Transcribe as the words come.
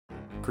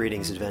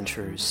Greetings,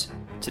 adventurers.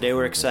 Today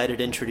we're excited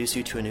to introduce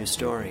you to a new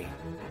story,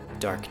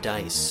 Dark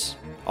Dice,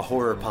 a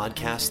horror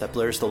podcast that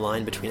blurs the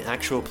line between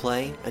actual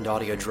play and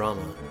audio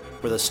drama,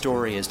 where the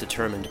story is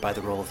determined by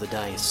the roll of the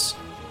dice.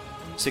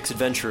 6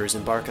 adventurers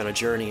embark on a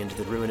journey into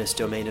the ruinous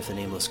domain of the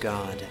Nameless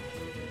God.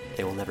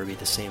 They will never be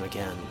the same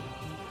again.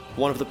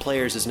 One of the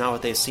players is not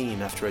what they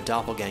seem after a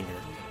doppelganger,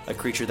 a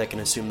creature that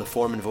can assume the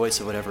form and voice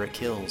of whatever it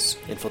kills,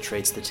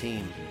 infiltrates the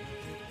team.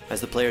 As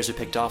the players are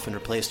picked off and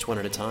replaced one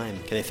at a time,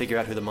 can they figure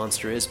out who the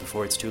monster is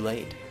before it's too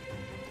late?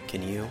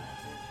 Can you?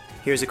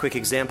 Here's a quick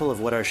example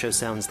of what our show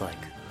sounds like.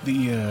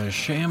 The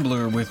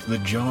shambler with the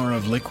jar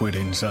of liquid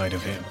inside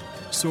of him.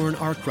 Soren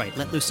Arkwright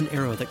let loose an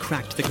arrow that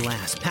cracked the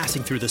glass,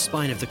 passing through the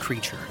spine of the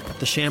creature.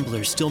 The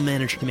shambler still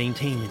managed to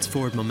maintain its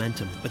forward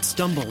momentum, but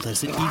stumbled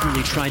as it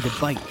eagerly tried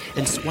to bite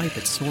and swipe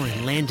at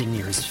Soren, landing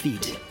near his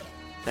feet.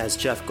 As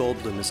Jeff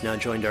Goldblum has now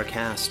joined our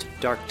cast,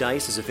 Dark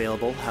Dice is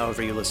available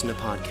however you listen to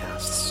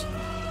podcasts.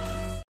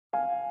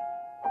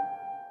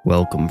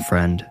 Welcome,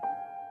 friend.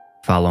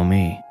 Follow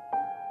me.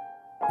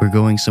 We're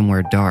going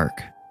somewhere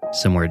dark,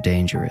 somewhere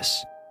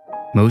dangerous.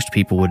 Most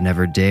people would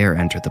never dare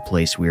enter the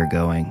place we are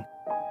going.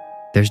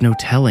 There's no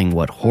telling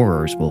what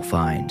horrors we'll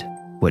find,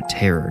 what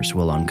terrors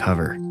we'll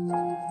uncover.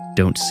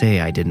 Don't say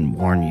I didn't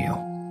warn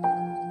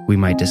you. We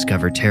might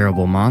discover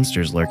terrible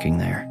monsters lurking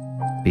there.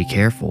 Be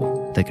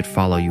careful, they could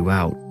follow you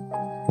out.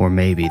 Or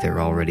maybe they're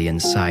already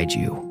inside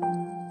you.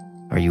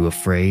 Are you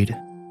afraid?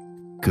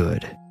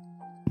 Good.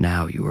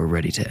 Now you are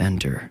ready to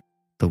enter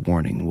the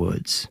Warning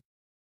Woods.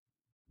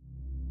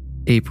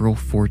 April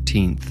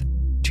 14th,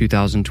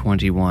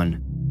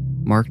 2021,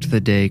 marked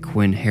the day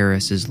Quinn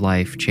Harris's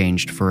life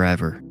changed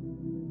forever.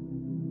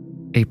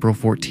 April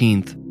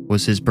 14th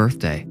was his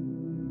birthday,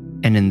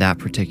 and in that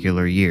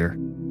particular year,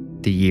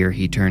 the year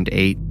he turned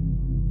 8,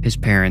 his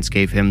parents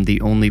gave him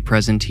the only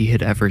present he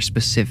had ever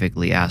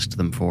specifically asked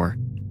them for.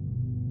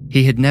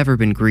 He had never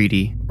been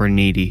greedy or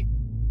needy,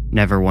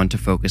 never one to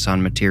focus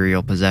on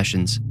material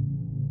possessions,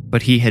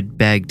 but he had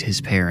begged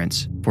his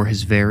parents for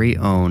his very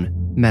own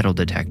metal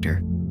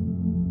detector.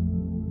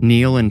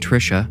 Neil and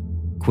Tricia,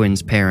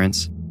 Quinn's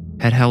parents,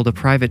 had held a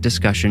private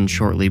discussion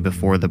shortly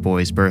before the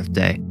boy's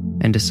birthday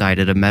and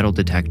decided a metal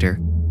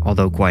detector,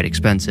 although quite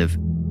expensive,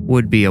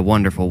 would be a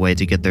wonderful way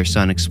to get their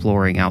son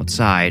exploring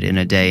outside in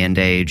a day and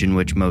age in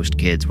which most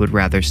kids would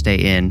rather stay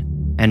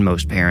in, and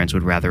most parents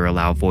would rather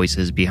allow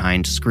voices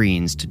behind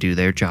screens to do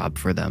their job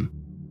for them.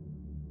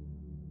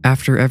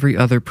 After every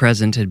other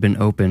present had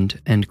been opened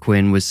and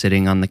Quinn was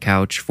sitting on the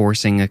couch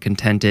forcing a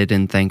contented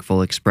and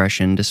thankful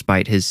expression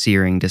despite his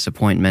searing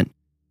disappointment,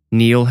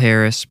 Neil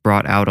Harris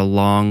brought out a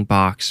long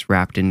box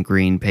wrapped in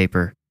green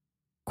paper,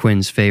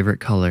 Quinn's favorite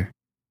color.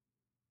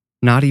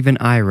 Not even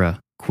Ira,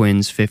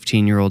 Quinn's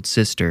 15-year-old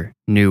sister,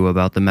 knew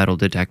about the metal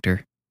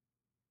detector.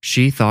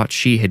 She thought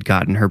she had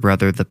gotten her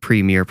brother the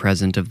premier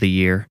present of the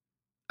year,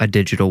 a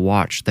digital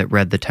watch that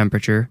read the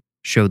temperature,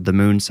 showed the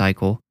moon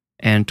cycle,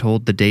 and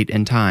told the date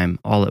and time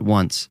all at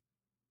once.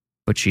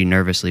 But she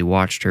nervously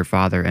watched her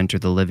father enter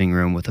the living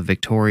room with a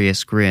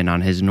victorious grin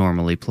on his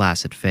normally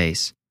placid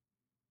face.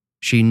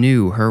 She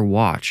knew her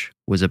watch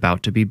was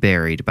about to be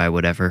buried by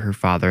whatever her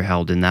father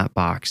held in that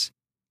box,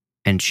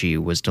 and she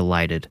was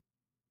delighted.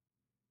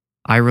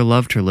 Ira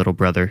loved her little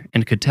brother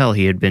and could tell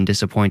he had been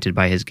disappointed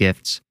by his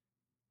gifts.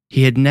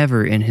 He had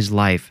never in his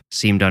life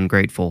seemed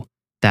ungrateful,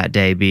 that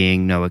day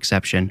being no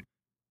exception,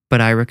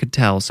 but Ira could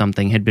tell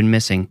something had been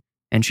missing,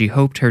 and she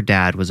hoped her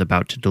dad was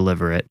about to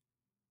deliver it.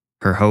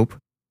 Her hope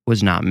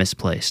was not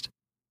misplaced.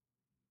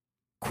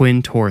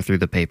 Quinn tore through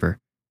the paper.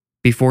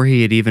 Before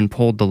he had even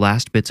pulled the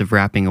last bits of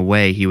wrapping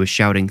away, he was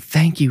shouting,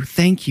 "Thank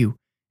you,"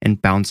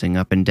 and bouncing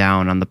up and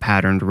down on the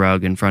patterned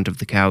rug in front of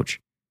the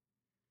couch.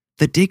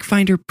 "The Dig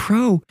Finder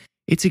Pro!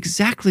 It's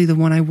exactly the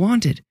one I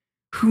wanted!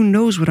 Who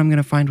knows what I'm going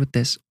to find with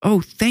this?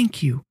 Oh,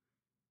 thank you!"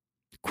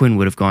 Quinn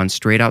would have gone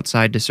straight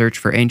outside to search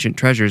for ancient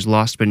treasures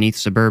lost beneath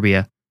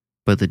suburbia,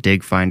 but the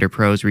Dig Finder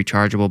Pro's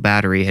rechargeable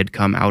battery had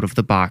come out of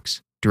the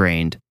box,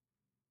 drained.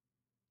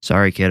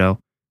 "Sorry, kiddo.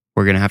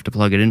 We're going to have to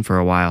plug it in for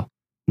a while,"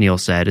 Neil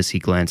said as he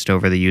glanced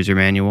over the user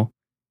manual.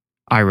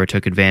 Ira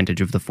took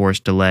advantage of the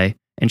forced delay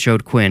and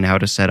showed Quinn how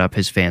to set up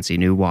his fancy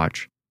new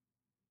watch.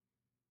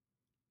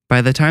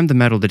 By the time the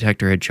metal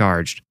detector had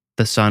charged,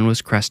 the sun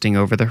was cresting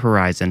over the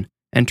horizon,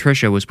 and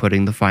Tricia was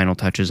putting the final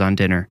touches on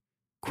dinner.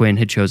 Quinn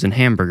had chosen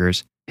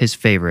hamburgers, his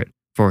favorite,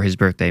 for his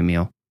birthday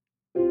meal.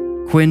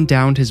 Quinn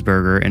downed his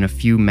burger in a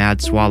few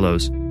mad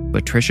swallows,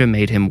 but Tricia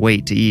made him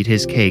wait to eat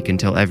his cake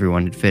until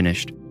everyone had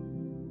finished.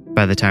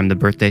 By the time the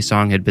birthday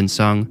song had been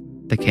sung,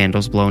 the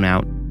candles blown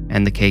out,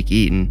 and the cake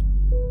eaten,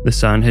 the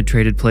sun had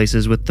traded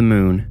places with the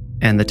moon,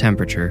 and the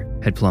temperature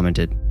had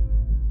plummeted.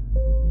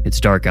 "It's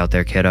dark out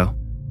there, kiddo,"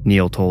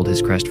 Neil told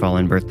his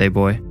crestfallen birthday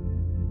boy.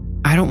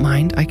 "I don't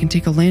mind, I can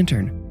take a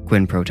lantern,"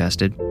 Quinn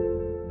protested.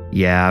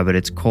 "Yeah, but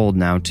it's cold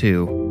now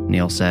too,"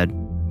 Neil said.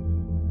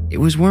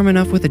 "It was warm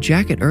enough with a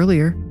jacket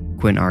earlier,"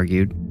 Quinn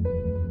argued.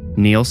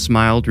 Neil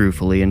smiled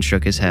ruefully and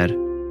shook his head.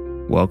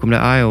 "Welcome to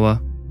Iowa.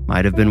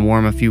 Might have been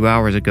warm a few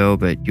hours ago,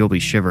 but you'll be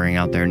shivering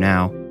out there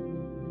now."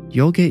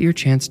 "You'll get your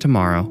chance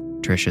tomorrow,"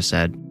 Tricia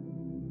said.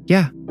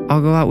 Yeah,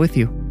 I'll go out with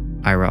you,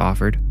 Ira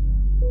offered.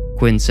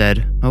 Quinn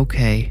said,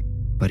 okay,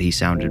 but he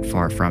sounded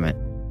far from it.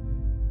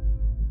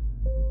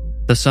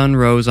 The sun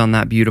rose on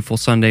that beautiful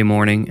Sunday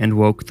morning and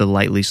woke the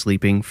lightly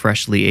sleeping,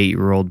 freshly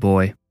 8-year-old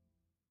boy.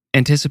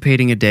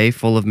 Anticipating a day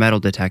full of metal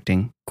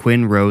detecting,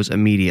 Quinn rose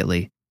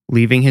immediately,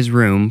 leaving his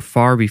room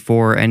far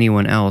before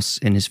anyone else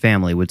in his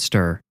family would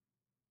stir.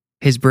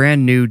 His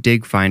brand new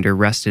dig finder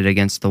rested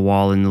against the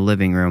wall in the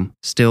living room,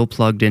 still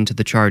plugged into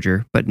the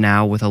charger, but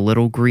now with a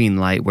little green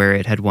light where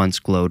it had once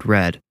glowed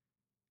red.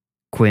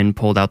 Quinn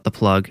pulled out the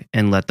plug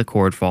and let the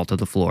cord fall to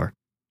the floor.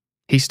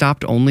 He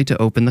stopped only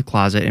to open the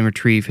closet and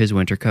retrieve his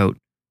winter coat.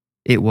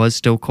 It was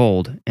still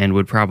cold, and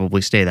would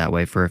probably stay that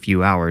way for a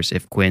few hours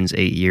if Quinn's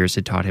 8 years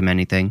had taught him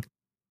anything.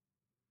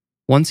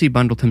 Once he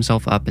bundled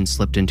himself up and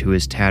slipped into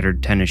his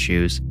tattered tennis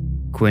shoes,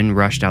 Quinn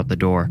rushed out the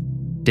door,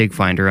 dig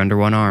finder under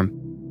one arm.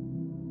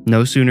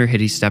 No sooner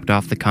had he stepped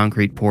off the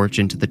concrete porch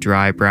into the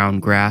dry brown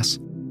grass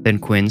than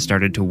Quinn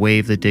started to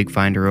wave the dig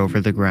finder over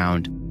the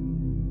ground.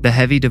 The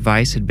heavy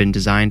device had been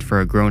designed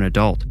for a grown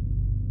adult.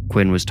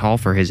 Quinn was tall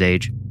for his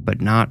age, but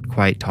not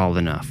quite tall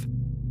enough.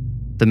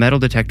 The metal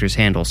detector's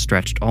handle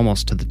stretched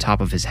almost to the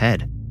top of his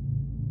head.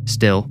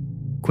 Still,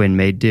 Quinn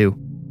made do.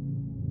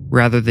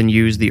 Rather than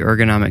use the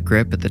ergonomic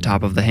grip at the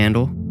top of the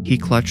handle, he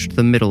clutched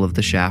the middle of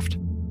the shaft.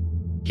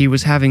 He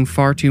was having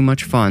far too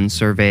much fun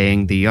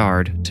surveying the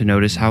yard to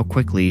notice how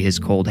quickly his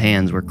cold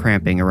hands were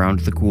cramping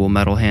around the cool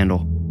metal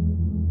handle.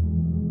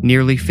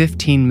 Nearly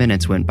 15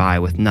 minutes went by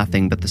with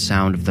nothing but the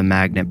sound of the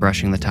magnet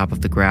brushing the top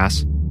of the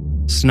grass.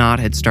 Snot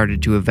had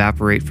started to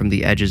evaporate from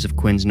the edges of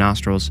Quinn's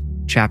nostrils,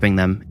 chapping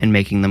them and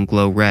making them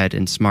glow red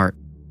and smart.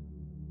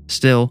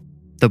 Still,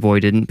 the boy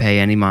didn't pay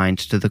any mind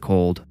to the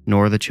cold,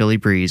 nor the chilly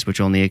breeze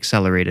which only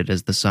accelerated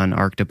as the sun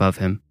arced above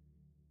him.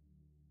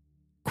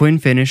 Quinn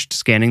finished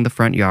scanning the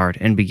front yard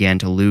and began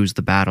to lose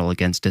the battle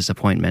against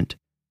disappointment.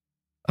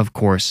 Of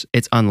course,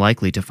 it's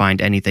unlikely to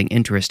find anything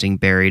interesting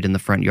buried in the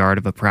front yard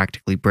of a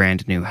practically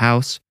brand new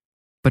house,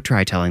 but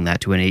try telling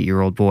that to an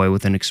 8-year-old boy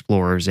with an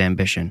explorer's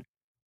ambition.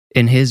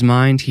 In his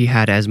mind, he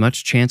had as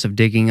much chance of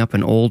digging up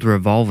an old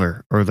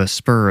revolver or the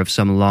spur of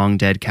some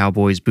long-dead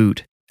cowboy's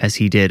boot as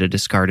he did a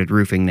discarded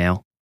roofing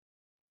nail.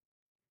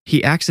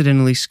 He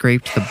accidentally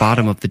scraped the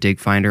bottom of the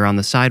dig finder on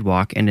the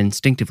sidewalk and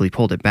instinctively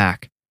pulled it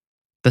back.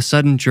 The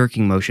sudden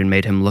jerking motion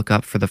made him look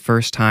up for the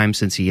first time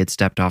since he had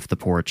stepped off the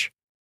porch.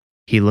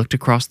 He looked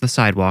across the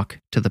sidewalk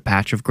to the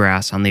patch of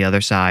grass on the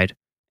other side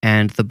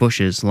and the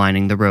bushes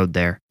lining the road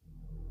there.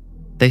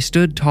 They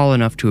stood tall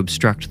enough to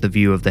obstruct the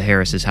view of the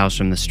Harris' house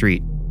from the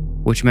street,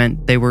 which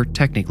meant they were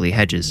technically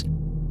hedges,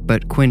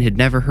 but Quinn had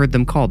never heard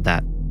them called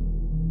that.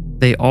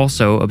 They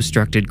also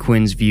obstructed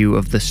Quinn's view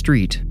of the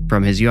street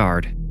from his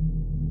yard.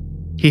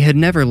 He had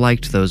never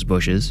liked those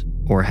bushes,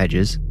 or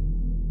hedges.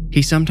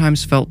 He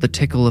sometimes felt the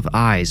tickle of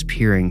eyes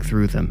peering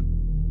through them.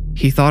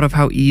 He thought of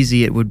how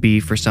easy it would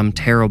be for some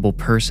terrible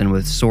person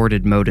with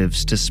sordid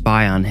motives to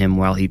spy on him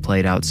while he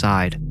played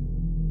outside.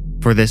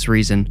 For this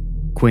reason,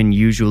 Quinn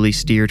usually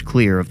steered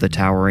clear of the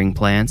towering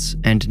plants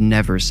and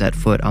never set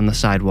foot on the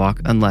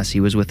sidewalk unless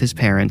he was with his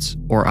parents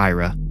or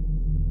Ira.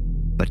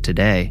 But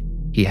today,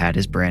 he had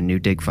his brand new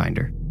dig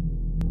finder.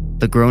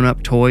 The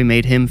grown-up toy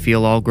made him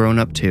feel all grown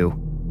up too.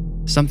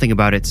 Something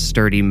about its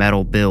sturdy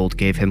metal build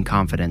gave him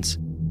confidence.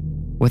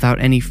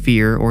 Without any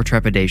fear or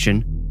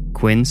trepidation,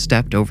 Quinn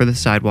stepped over the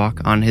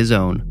sidewalk on his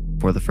own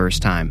for the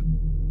first time.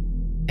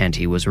 And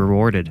he was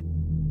rewarded.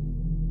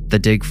 The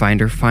dig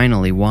finder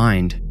finally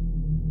whined.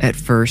 At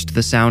first,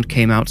 the sound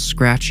came out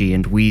scratchy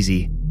and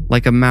wheezy,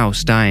 like a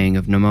mouse dying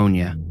of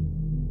pneumonia.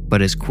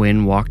 But as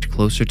Quinn walked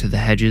closer to the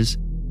hedges,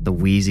 the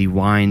wheezy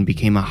whine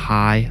became a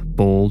high,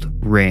 bold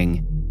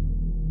ring.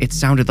 It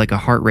sounded like a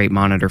heart rate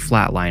monitor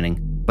flatlining,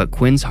 but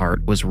Quinn's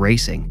heart was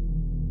racing.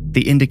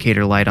 The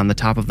indicator light on the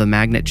top of the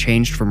magnet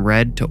changed from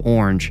red to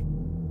orange.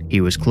 He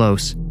was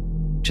close.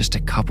 Just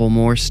a couple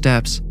more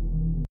steps.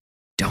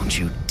 "Don't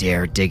you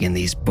dare dig in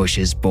these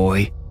bushes,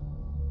 boy."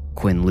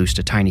 Quinn loosed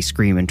a tiny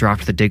scream and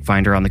dropped the dig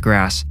finder on the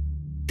grass.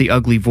 The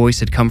ugly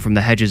voice had come from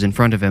the hedges in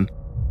front of him.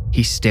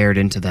 He stared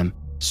into them,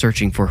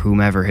 searching for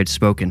whomever had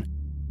spoken.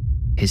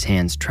 His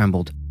hands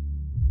trembled.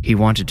 He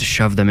wanted to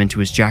shove them into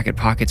his jacket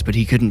pockets, but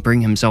he couldn't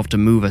bring himself to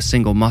move a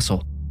single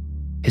muscle.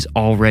 His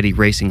already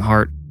racing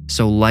heart,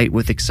 so light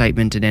with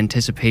excitement and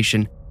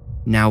anticipation,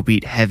 now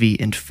beat heavy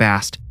and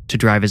fast to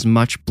drive as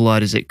much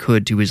blood as it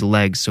could to his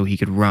legs so he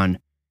could run.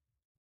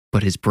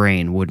 But his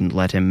brain wouldn't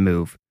let him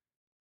move.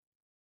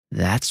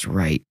 "That's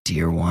right,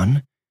 dear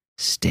one.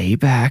 Stay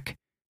back.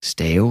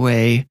 Stay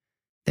away.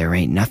 There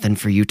ain't nothing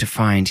for you to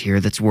find here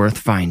that's worth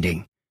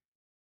finding."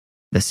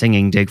 The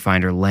singing dig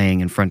finder laying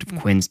in front of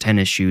Quinn's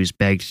tennis shoes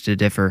begged to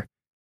differ,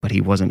 but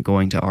he wasn't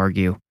going to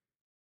argue.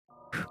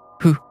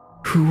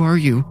 Who are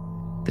you?"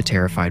 the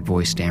terrified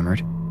voice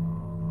stammered.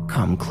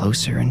 "Come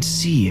closer and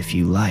see if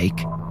you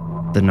like,"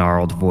 the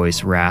gnarled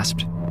voice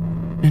rasped.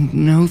 "And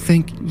no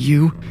thank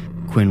you,"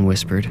 Quinn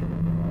whispered.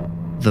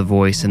 The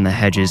voice in the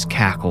hedges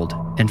cackled,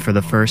 and for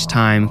the first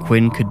time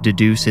Quinn could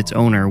deduce its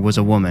owner was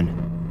a woman.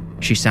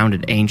 She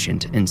sounded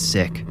ancient and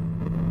sick.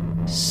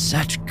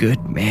 "Such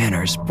good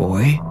manners,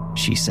 boy,"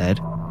 she said.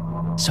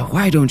 "So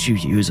why don't you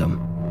use them?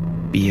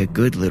 Be a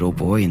good little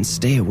boy and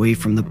stay away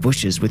from the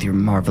bushes with your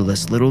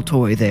marvelous little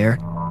toy there,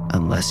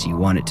 unless you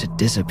want it to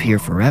disappear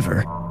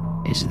forever.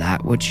 Is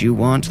that what you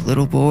want,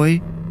 little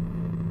boy?"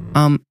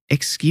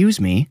 Excuse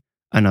me,"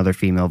 another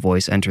female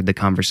voice entered the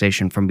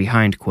conversation from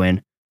behind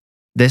Quinn.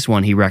 This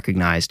one he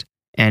recognized,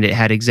 and it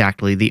had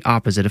exactly the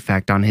opposite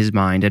effect on his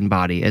mind and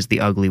body as the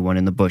ugly one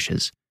in the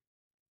bushes.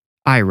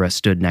 Ira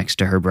stood next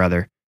to her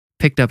brother,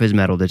 picked up his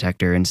metal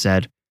detector, and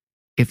said,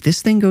 "If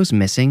this thing goes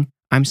missing,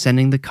 I'm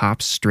sending the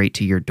cops straight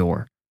to your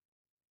door."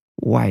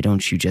 "Why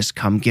don't you just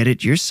come get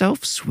it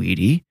yourself,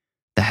 sweetie?"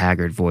 the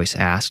haggard voice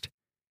asked.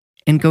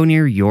 "And go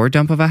near your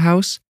dump of a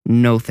house?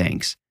 No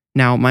thanks.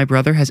 Now, my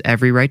brother has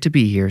every right to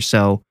be here,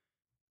 so..."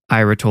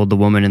 Ira told the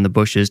woman in the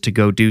bushes to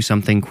go do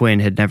something Quinn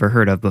had never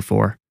heard of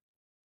before.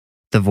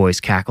 The voice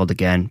cackled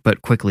again,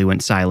 but quickly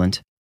went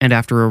silent, and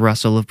after a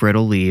rustle of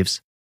brittle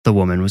leaves, the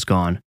woman was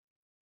gone.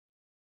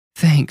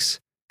 "Thanks,"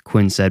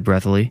 Quinn said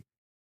breathily.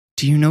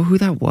 "Do you know who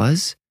that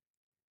was?"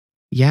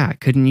 "Yeah,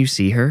 couldn't you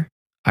see her?"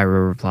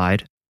 Ira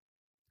replied.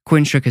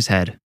 Quinn shook his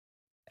head.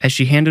 As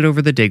she handed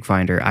over the dig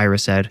finder, Ira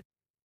said,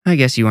 "I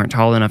guess you aren't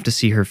tall enough to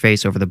see her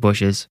face over the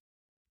bushes.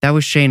 That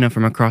was Shayna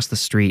from across the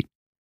street.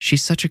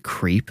 She's such a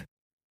creep."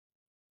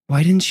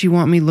 "Why didn't she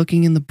want me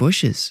looking in the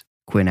bushes?"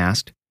 Quinn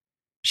asked.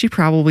 "She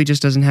probably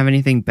just doesn't have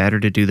anything better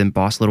to do than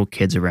boss little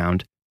kids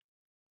around."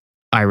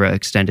 Ira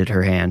extended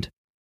her hand.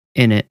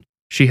 In it,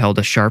 she held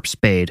a sharp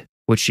spade,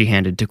 which she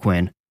handed to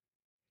Quinn.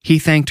 He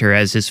thanked her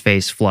as his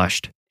face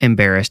flushed,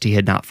 embarrassed he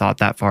had not thought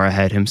that far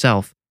ahead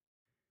himself.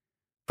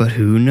 "But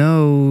who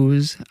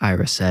knows,"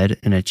 Ira said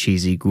in a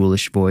cheesy,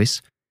 ghoulish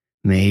voice.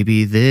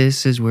 "Maybe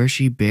this is where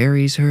she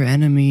buries her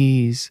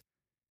enemies."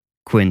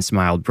 Quinn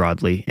smiled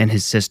broadly, and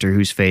his sister,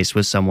 whose face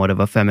was somewhat of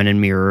a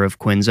feminine mirror of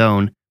Quinn's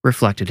own,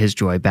 reflected his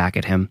joy back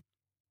at him.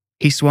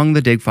 He swung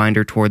the dig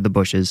finder toward the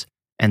bushes,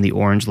 and the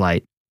orange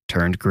light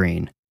turned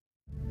green.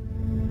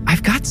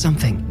 "I've got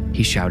something,"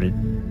 he shouted.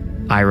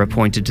 Ira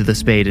pointed to the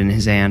spade in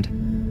his hand.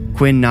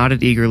 Quinn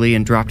nodded eagerly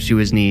and dropped to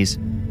his knees.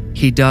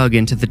 He dug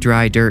into the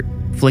dry dirt,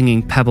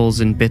 flinging pebbles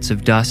and bits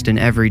of dust in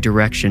every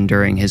direction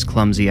during his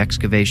clumsy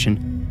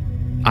excavation.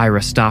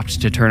 Ira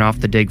stopped to turn off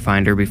the dig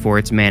finder before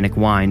its manic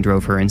whine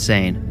drove her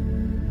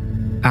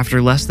insane.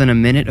 After less than a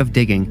minute of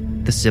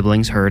digging, the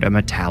siblings heard a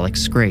metallic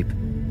scrape.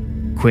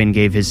 Quinn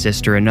gave his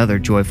sister another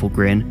joyful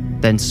grin,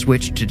 then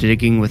switched to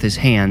digging with his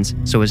hands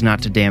so as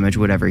not to damage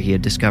whatever he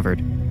had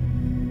discovered.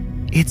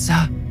 "It's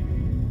a..."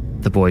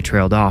 The boy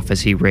trailed off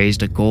as he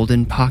raised a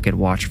golden pocket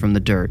watch from the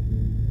dirt.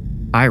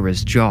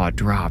 Ira's jaw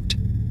dropped.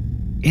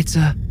 "It's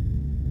a..."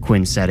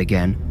 Quinn said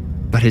again,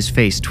 but his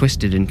face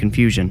twisted in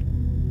confusion.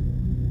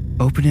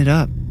 "Open it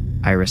up,"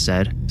 Ira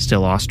said,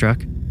 still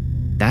awestruck.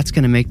 "That's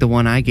going to make the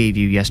one I gave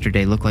you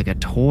yesterday look like a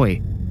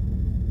toy."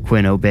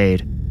 Quinn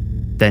obeyed.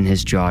 Then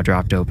his jaw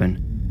dropped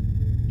open.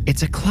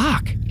 "It's a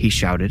clock," he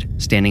shouted,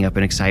 standing up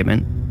in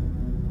excitement.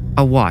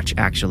 "A watch,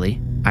 actually,"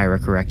 Ira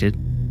corrected.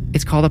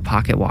 "It's called a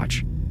pocket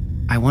watch.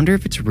 I wonder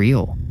if it's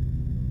real."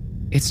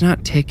 "It's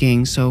not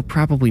ticking, so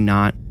probably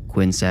not,"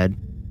 Quinn said.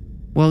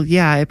 "Well,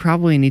 yeah, it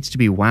probably needs to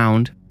be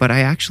wound, but I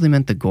actually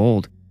meant the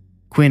gold.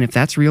 Quinn, if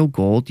that's real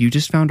gold, you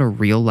just found a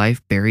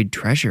real-life buried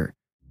treasure."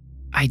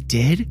 "I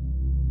did?"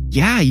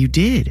 "Yeah, you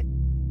did."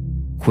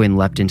 Quinn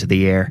leapt into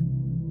the air.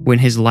 When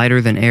his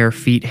lighter-than-air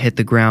feet hit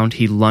the ground,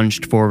 he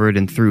lunged forward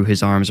and threw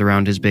his arms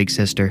around his big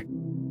sister.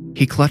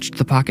 He clutched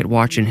the pocket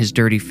watch in his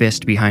dirty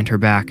fist behind her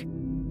back.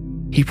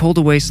 He pulled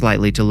away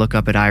slightly to look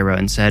up at Ira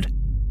and said,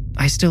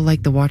 "I still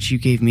like the watch you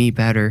gave me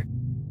better."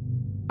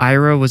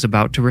 Ira was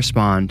about to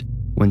respond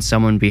when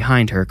someone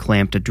behind her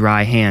clamped a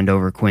dry hand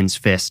over Quinn's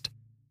fist.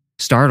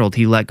 Startled,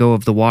 he let go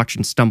of the watch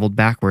and stumbled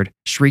backward,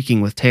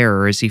 shrieking with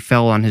terror as he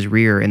fell on his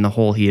rear in the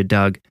hole he had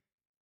dug.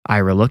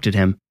 Ira looked at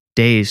him,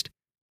 dazed.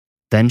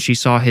 Then she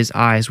saw his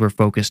eyes were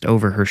focused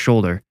over her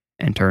shoulder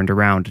and turned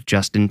around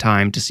just in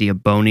time to see a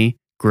bony,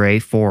 gray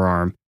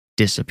forearm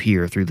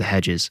disappear through the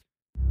hedges.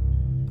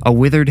 A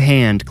withered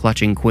hand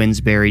clutching Quinn's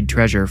buried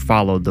treasure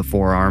followed the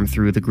forearm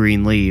through the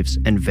green leaves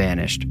and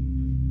vanished.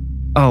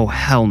 "Oh,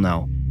 hell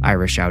no,"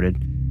 Ira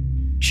shouted.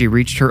 She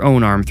reached her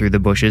own arm through the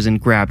bushes and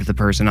grabbed the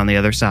person on the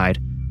other side.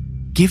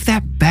 "Give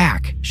that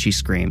back," she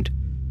screamed.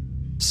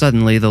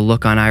 Suddenly, the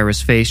look on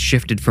Ira's face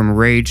shifted from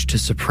rage to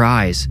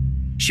surprise.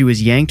 She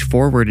was yanked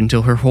forward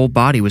until her whole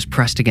body was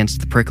pressed against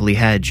the prickly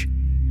hedge.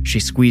 She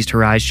squeezed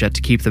her eyes shut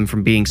to keep them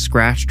from being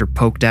scratched or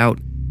poked out.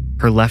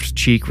 Her left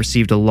cheek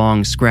received a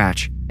long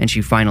scratch, and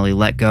she finally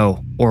let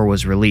go, or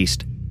was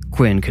released.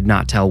 Quinn could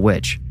not tell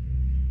which.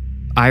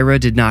 Ira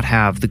did not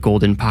have the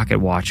golden pocket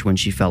watch when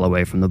she fell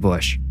away from the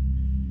bush.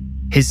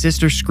 His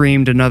sister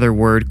screamed another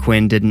word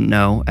Quinn didn't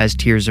know as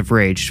tears of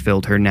rage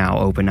filled her now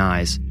open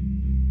eyes.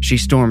 She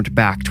stormed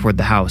back toward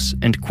the house,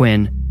 and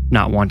Quinn,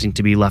 not wanting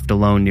to be left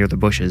alone near the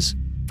bushes,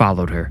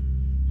 followed her.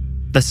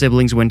 The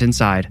siblings went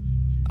inside,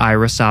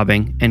 Ira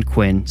sobbing and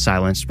Quinn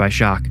silenced by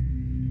shock.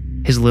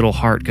 His little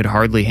heart could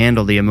hardly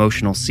handle the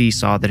emotional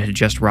seesaw that had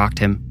just rocked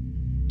him.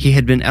 He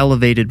had been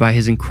elevated by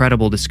his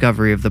incredible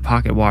discovery of the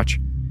pocket watch,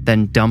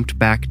 then dumped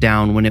back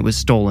down when it was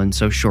stolen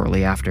so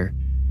shortly after.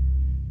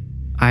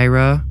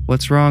 "Ira,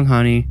 what's wrong,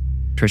 honey?"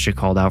 Trisha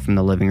called out from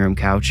the living room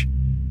couch.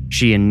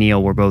 She and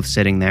Neil were both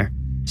sitting there,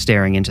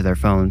 staring into their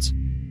phones.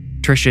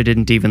 Trisha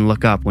didn't even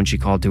look up when she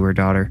called to her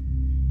daughter.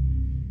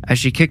 As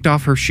she kicked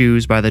off her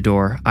shoes by the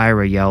door,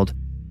 Ira yelled,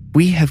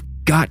 "We have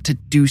got to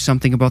do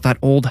something about that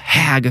old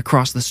hag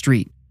across the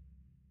street."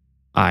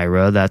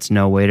 "Ira, that's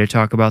no way to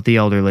talk about the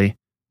elderly,"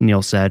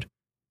 Neil said.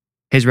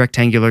 His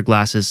rectangular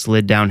glasses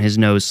slid down his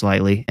nose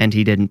slightly, and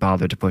he didn't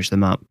bother to push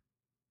them up.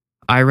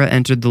 Ira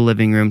entered the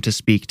living room to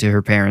speak to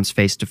her parents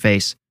face to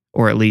face,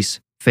 or at least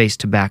face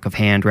to back of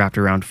hand wrapped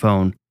around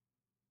phone.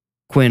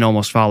 Quinn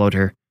almost followed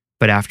her,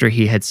 but after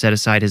he had set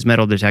aside his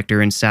metal detector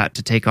and sat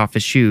to take off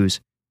his shoes,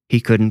 he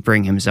couldn't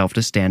bring himself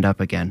to stand up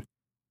again.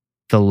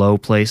 The low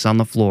place on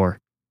the floor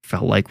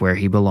felt like where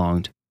he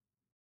belonged.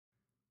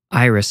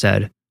 Ira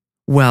said,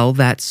 "Well,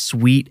 that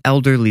sweet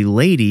elderly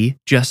lady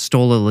just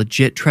stole a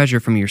legit treasure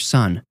from your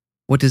son.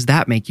 What does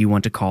that make you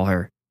want to call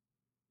her?"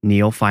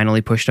 Neil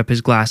finally pushed up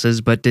his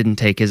glasses but didn't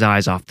take his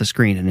eyes off the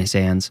screen in his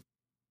hands.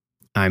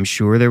 "I'm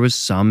sure there was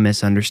some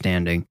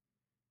misunderstanding."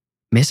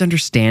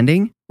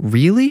 "Misunderstanding?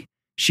 Really?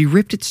 She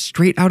ripped it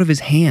straight out of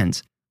his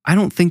hands. I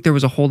don't think there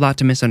was a whole lot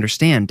to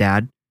misunderstand,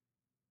 Dad."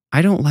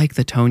 "I don't like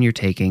the tone you're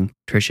taking,"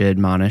 Trisha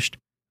admonished.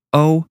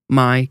 "Oh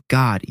my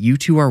God, you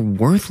two are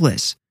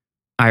worthless."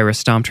 Ira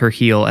stomped her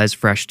heel as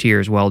fresh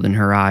tears welled in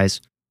her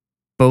eyes.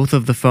 Both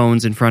of the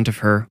phones in front of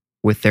her,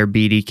 with their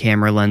beady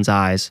camera lens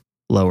eyes,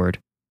 lowered.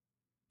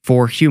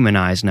 4 human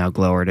eyes now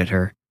glowered at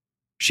her.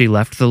 She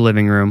left the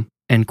living room,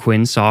 and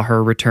Quinn saw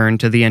her return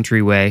to the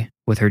entryway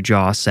with her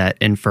jaw set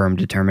in firm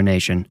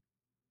determination.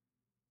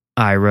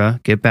 "Ira,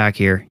 get back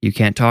here. You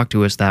can't talk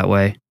to us that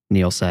way,"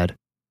 Neil said.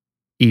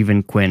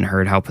 Even Quinn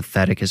heard how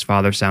pathetic his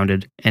father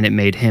sounded, and it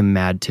made him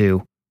mad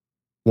too.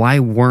 Why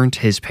weren't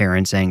his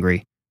parents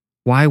angry?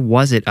 Why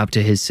was it up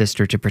to his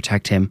sister to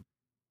protect him?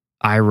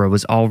 Ira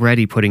was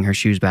already putting her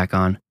shoes back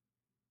on.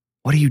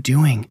 "What are you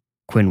doing?"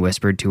 Quinn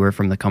whispered to her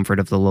from the comfort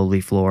of the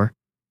lowly floor.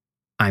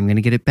 "I'm going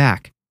to get it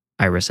back,"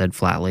 Ira said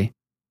flatly.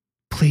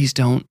 "Please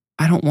don't.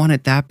 I don't want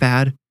it that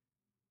bad."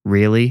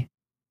 "Really?"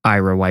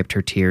 Ira wiped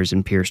her tears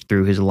and pierced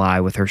through his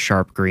lie with her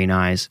sharp green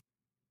eyes.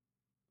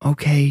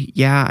 "Okay,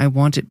 yeah, I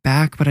want it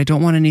back, but I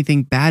don't want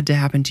anything bad to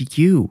happen to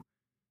you."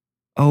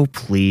 "Oh,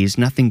 please,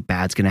 nothing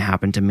bad's going to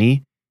happen to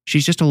me.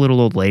 She's just a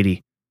little old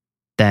lady."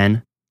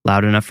 Then,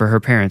 loud enough for her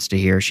parents to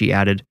hear, she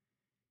added,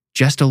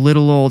 "Just a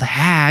little old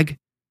hag."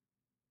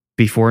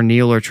 Before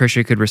Neil or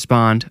Trisha could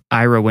respond,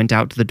 Ira went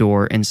out to the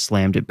door and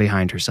slammed it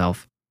behind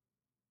herself.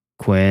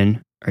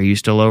 "Quinn, are you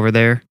still over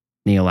there?"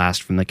 Neil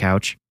asked from the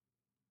couch.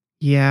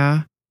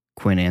 "Yeah,"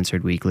 Quinn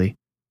answered weakly.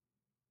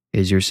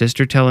 "Is your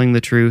sister telling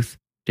the truth?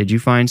 Did you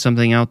find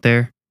something out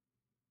there?"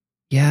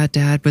 "Yeah,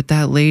 Dad, but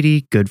that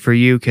lady—" "Good for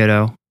you,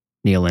 kiddo,"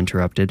 Neil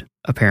interrupted,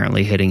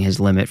 apparently hitting his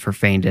limit for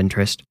feigned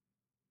interest.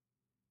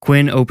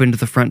 Quinn opened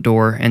the front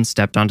door and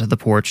stepped onto the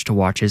porch to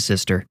watch his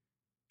sister.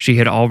 She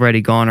had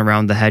already gone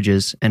around the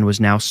hedges and was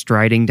now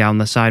striding down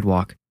the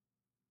sidewalk.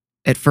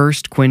 At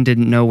first, Quinn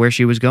didn't know where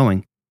she was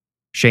going.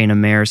 Shayna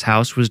Mayer's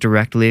house was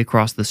directly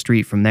across the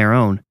street from their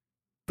own,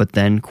 but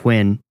then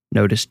Quinn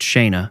noticed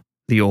Shayna,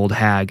 the old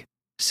hag,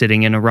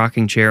 sitting in a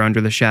rocking chair under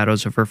the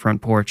shadows of her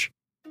front porch.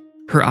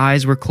 Her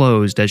eyes were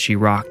closed as she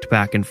rocked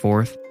back and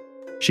forth.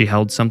 She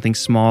held something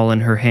small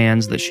in her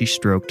hands that she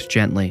stroked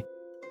gently.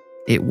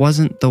 It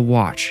wasn't the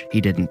watch,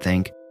 he didn't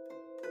think.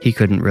 He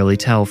couldn't really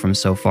tell from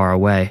so far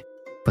away,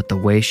 but the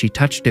way she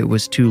touched it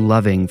was too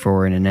loving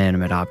for an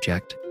inanimate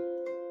object.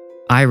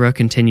 Ira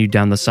continued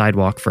down the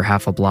sidewalk for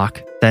half a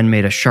block, then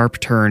made a sharp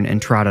turn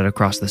and trotted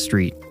across the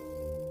street.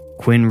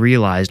 Quinn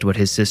realized what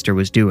his sister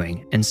was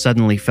doing and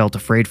suddenly felt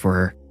afraid for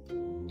her.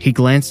 He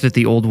glanced at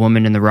the old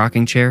woman in the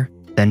rocking chair,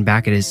 then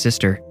back at his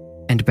sister,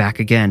 and back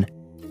again.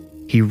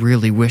 He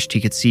really wished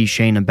he could see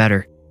Shayna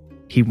better.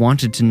 He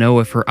wanted to know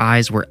if her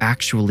eyes were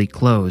actually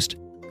closed,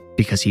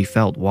 because he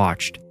felt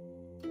watched.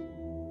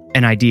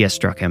 An idea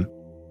struck him.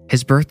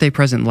 His birthday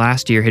present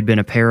last year had been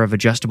a pair of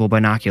adjustable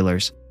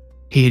binoculars.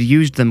 He had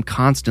used them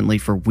constantly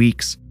for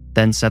weeks,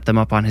 then set them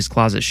up on his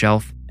closet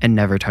shelf and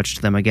never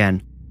touched them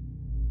again.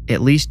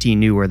 At least he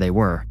knew where they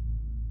were.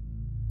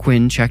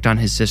 Quinn checked on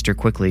his sister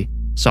quickly,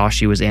 saw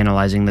she was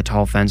analyzing the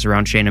tall fence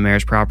around Shayna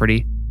Mayer's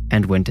property,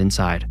 and went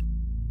inside.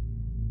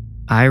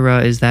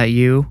 "Ira, is that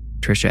you?"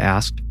 Trisha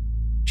asked.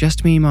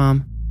 "Just me,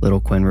 Mom," little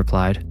Quinn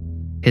replied.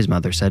 His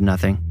mother said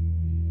nothing.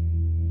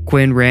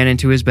 Quinn ran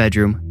into his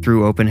bedroom,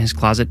 threw open his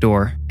closet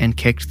door, and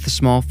kicked the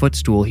small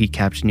footstool he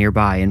kept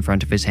nearby in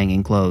front of his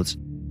hanging clothes.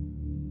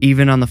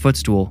 Even on the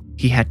footstool,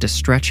 he had to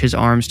stretch his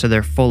arms to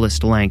their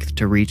fullest length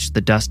to reach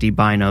the dusty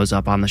binos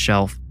up on the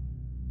shelf.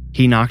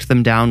 He knocked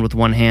them down with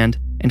one hand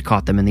and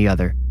caught them in the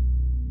other.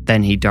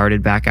 Then he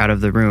darted back out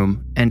of the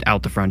room and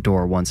out the front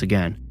door once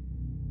again.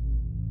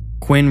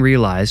 Quinn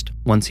realized,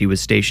 once he was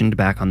stationed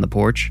back on the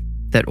porch,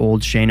 that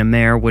old Shayna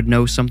Mayer would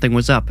know something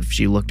was up if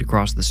she looked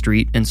across the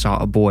street and saw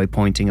a boy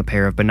pointing a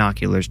pair of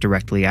binoculars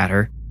directly at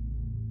her.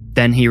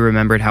 Then he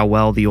remembered how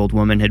well the old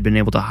woman had been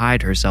able to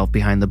hide herself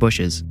behind the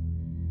bushes.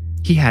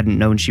 He hadn't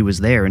known she was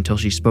there until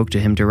she spoke to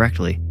him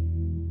directly.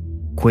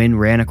 Quinn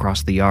ran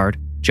across the yard,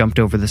 jumped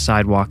over the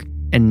sidewalk,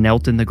 and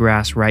knelt in the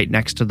grass right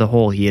next to the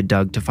hole he had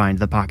dug to find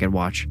the pocket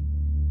watch.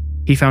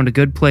 He found a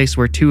good place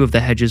where two of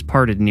the hedges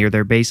parted near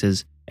their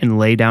bases and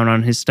lay down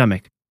on his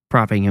stomach,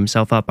 propping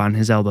himself up on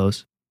his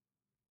elbows.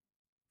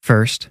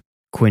 First,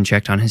 Quinn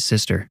checked on his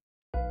sister.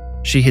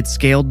 She had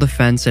scaled the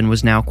fence and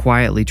was now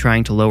quietly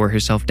trying to lower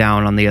herself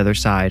down on the other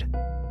side.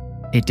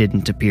 It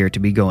didn't appear to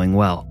be going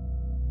well.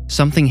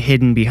 Something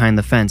hidden behind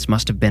the fence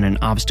must have been an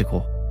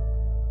obstacle.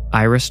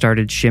 Ira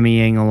started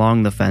shimmying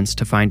along the fence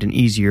to find an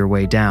easier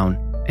way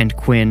down, and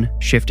Quinn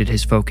shifted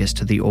his focus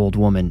to the old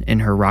woman in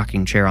her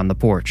rocking chair on the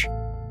porch.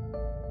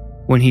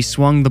 When he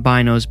swung the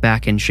binos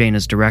back in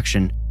Shayna's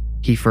direction,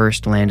 he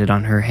first landed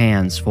on her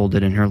hands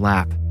folded in her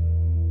lap.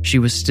 She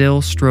was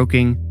still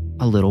stroking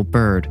a little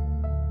bird.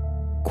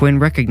 Quinn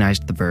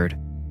recognized the bird,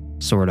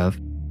 sort of.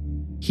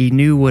 He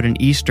knew what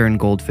an eastern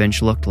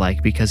goldfinch looked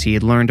like because he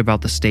had learned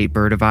about the state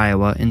bird of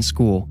Iowa in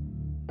school.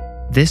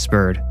 This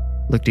bird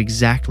looked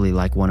exactly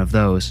like one of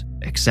those,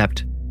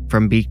 except,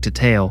 from beak to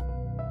tail,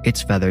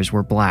 its feathers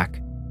were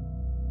black.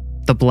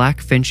 The black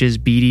finch's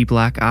beady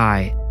black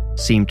eye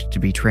seemed to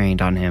be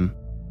trained on him.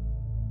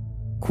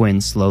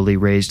 Quinn slowly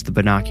raised the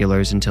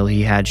binoculars until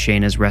he had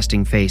Shayna's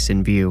resting face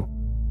in view.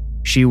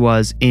 She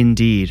was,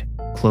 indeed,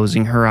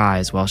 closing her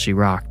eyes while she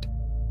rocked.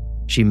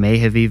 She may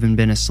have even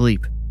been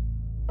asleep.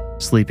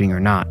 Sleeping or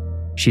not,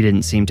 she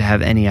didn't seem to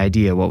have any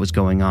idea what was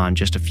going on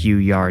just a few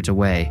yards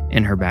away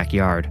in her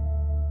backyard.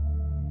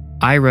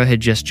 Ira had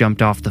just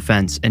jumped off the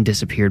fence and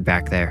disappeared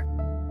back there.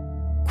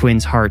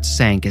 Quinn's heart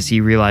sank as he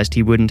realized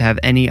he wouldn't have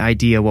any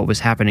idea what was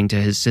happening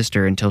to his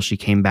sister until she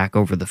came back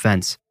over the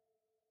fence.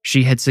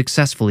 She had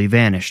successfully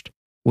vanished,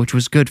 which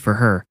was good for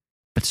her,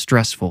 but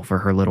stressful for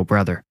her little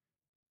brother.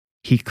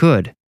 He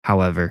could,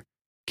 however,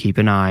 keep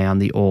an eye on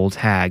the old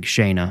hag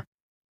Shayna.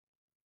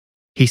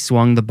 He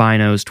swung the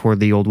binos toward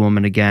the old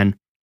woman again,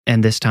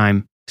 and this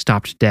time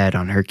stopped dead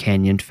on her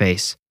canyoned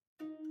face.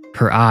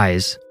 Her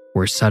eyes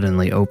were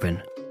suddenly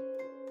open.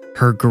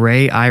 Her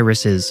gray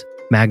irises,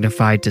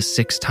 magnified to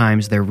 6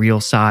 times their real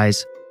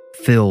size,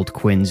 filled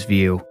Quinn's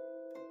view.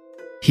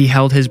 He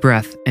held his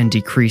breath and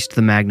decreased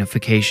the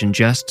magnification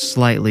just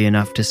slightly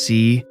enough to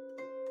see.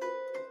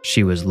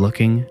 She was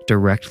looking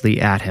directly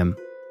at him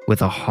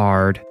with a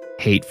hard,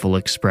 hateful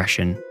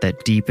expression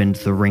that deepened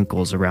the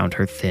wrinkles around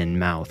her thin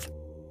mouth.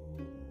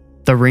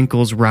 The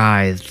wrinkles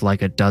writhed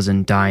like a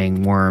dozen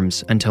dying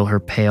worms until her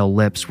pale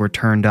lips were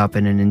turned up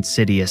in an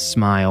insidious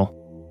smile.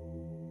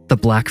 The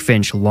black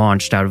finch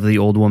launched out of the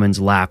old woman's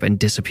lap and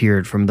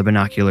disappeared from the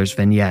binoculars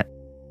vignette.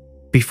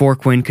 Before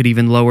Quinn could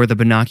even lower the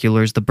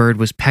binoculars, the bird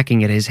was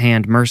pecking at his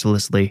hand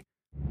mercilessly.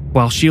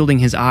 While shielding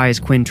his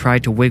eyes, Quinn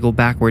tried to wiggle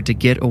backward to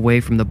get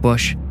away from the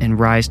bush and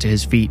rise to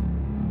his feet.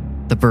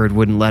 The bird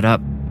wouldn't let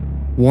up.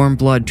 Warm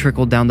blood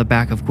trickled down the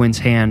back of Quinn's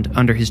hand,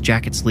 under his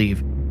jacket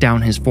sleeve,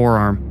 down his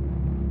forearm.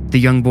 The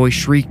young boy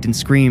shrieked and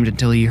screamed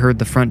until he heard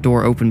the front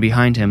door open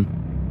behind him.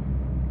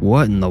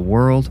 "What in the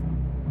world?"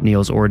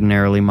 Neil's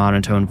ordinarily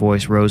monotone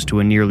voice rose to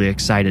a nearly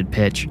excited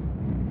pitch.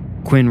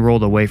 Quinn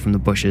rolled away from the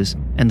bushes,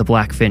 and the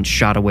black finch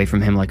shot away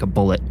from him like a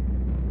bullet.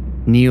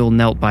 Neil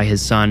knelt by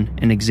his son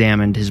and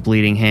examined his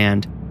bleeding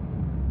hand.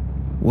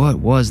 "What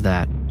was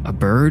that? A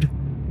bird?"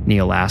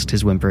 Neil asked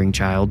his whimpering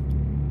child.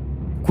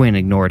 Quinn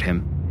ignored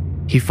him.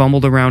 He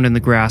fumbled around in the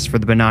grass for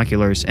the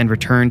binoculars and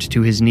returned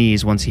to his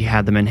knees once he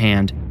had them in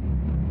hand.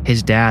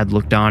 His dad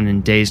looked on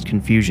in dazed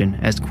confusion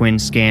as Quinn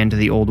scanned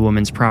the old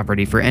woman's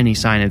property for any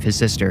sign of his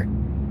sister.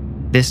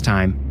 This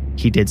time,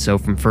 he did so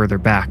from further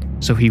back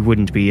so he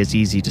wouldn't be as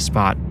easy to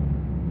spot,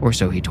 or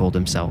so he told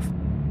himself.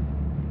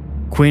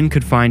 Quinn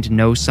could find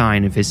no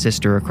sign of his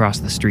sister across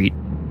the street.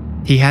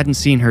 He hadn't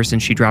seen her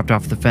since she dropped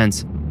off the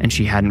fence, and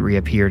she hadn't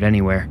reappeared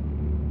anywhere.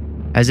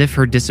 As if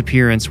her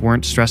disappearance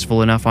weren't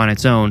stressful enough on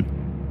its own,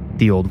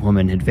 the old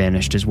woman had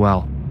vanished as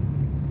well.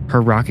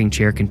 Her rocking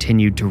chair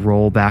continued to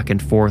roll back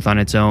and forth on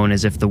its own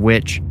as if the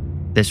witch,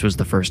 this was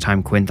the first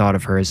time Quinn thought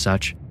of her as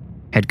such,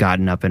 had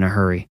gotten up in a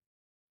hurry.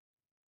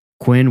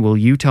 "Quinn, will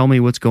you tell me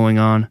what's going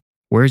on?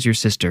 Where's your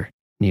sister?"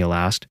 Neil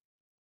asked.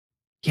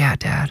 "Yeah,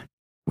 Dad.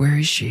 Where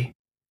is she?"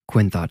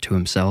 Quinn thought to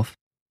himself.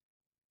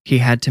 He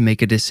had to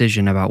make a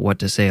decision about what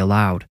to say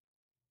aloud.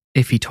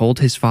 If he told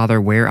his father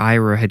where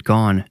Ira had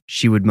gone,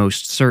 she would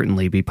most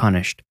certainly be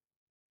punished.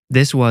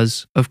 This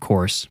was, of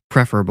course,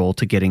 preferable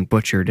to getting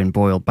butchered and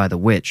boiled by the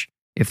witch,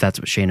 if that's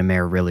what Shayna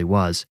Mare really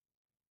was.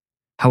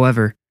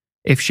 However,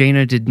 if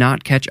Shayna did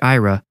not catch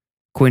Ira,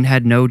 Quinn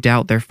had no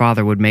doubt their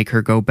father would make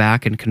her go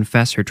back and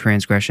confess her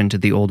transgression to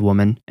the old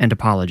woman and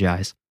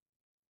apologize.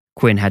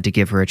 Quinn had to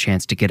give her a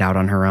chance to get out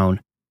on her own.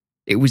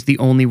 It was the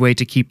only way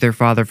to keep their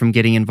father from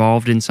getting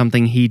involved in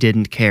something he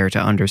didn't care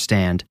to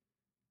understand.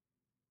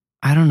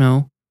 "I don't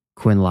know,"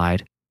 Quinn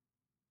lied.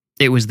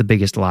 It was the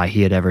biggest lie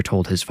he had ever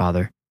told his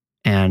father,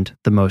 and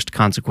the most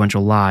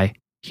consequential lie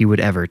he would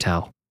ever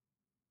tell.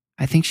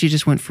 "I think she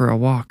just went for a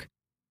walk."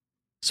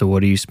 "So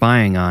what are you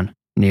spying on?"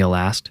 Neil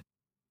asked.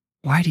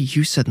 "Why do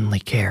you suddenly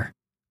care?"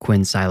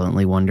 Quinn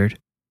silently wondered.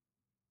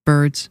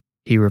 "Birds,"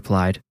 he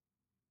replied.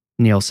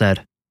 Neil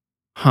said.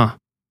 Huh.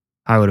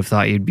 I would have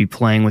thought you'd be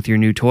playing with your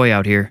new toy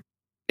out here.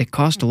 It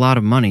cost a lot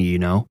of money, you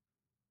know.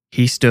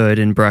 He stood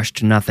and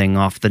brushed nothing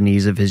off the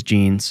knees of his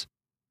jeans.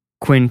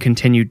 Quinn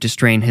continued to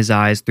strain his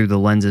eyes through the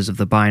lenses of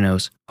the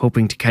binos,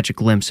 hoping to catch a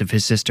glimpse of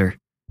his sister.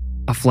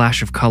 A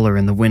flash of color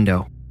in the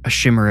window, a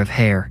shimmer of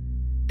hair,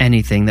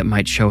 anything that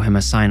might show him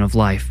a sign of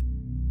life.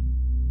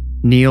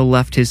 Neil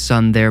left his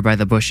son there by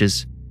the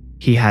bushes.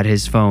 He had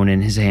his phone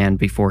in his hand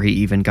before he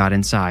even got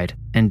inside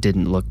and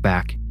didn't look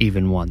back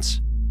even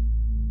once.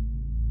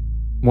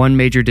 One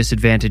major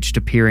disadvantage to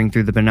peering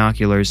through the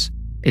binoculars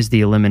is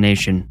the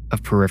elimination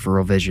of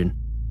peripheral vision.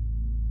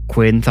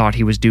 Quinn thought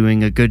he was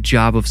doing a good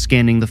job of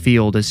scanning the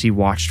field as he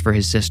watched for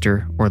his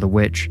sister or the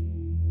witch,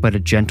 but a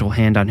gentle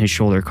hand on his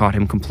shoulder caught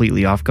him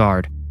completely off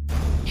guard.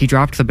 He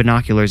dropped the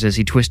binoculars as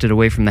he twisted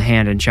away from the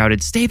hand and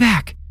shouted, "Stay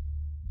back!"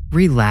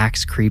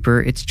 "Relax,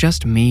 creeper, it's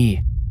just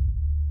me."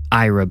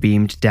 Ira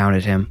beamed down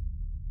at him.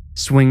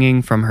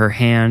 Swinging from her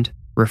hand,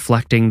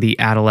 reflecting the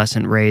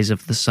adolescent rays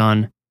of the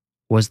sun,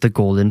 was the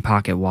golden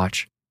pocket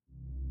watch.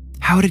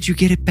 "How did you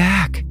get it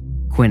back?"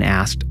 Quinn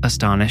asked,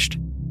 astonished.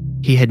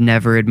 He had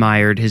never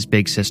admired his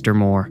big sister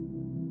more.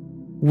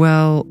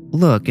 "Well,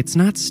 look, it's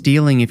not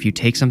stealing if you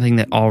take something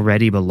that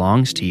already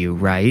belongs to you,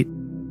 right?"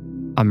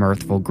 A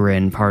mirthful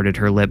grin parted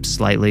her lips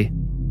slightly.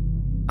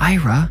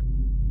 "Ira,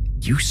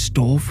 you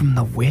stole from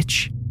the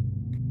witch?"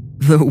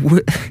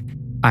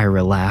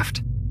 Ira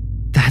laughed.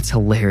 "That's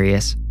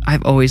hilarious.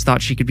 I've always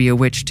thought she could be a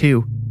witch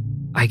too.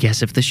 I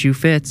guess if the shoe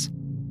fits."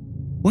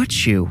 "What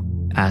shoe?"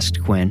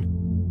 asked Quinn.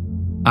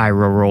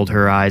 Ira rolled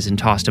her eyes and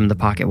tossed him the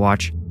pocket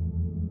watch.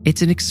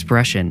 "It's an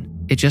expression.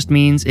 It just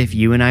means if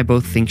you and I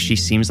both think she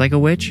seems like a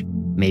witch,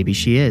 maybe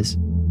she is."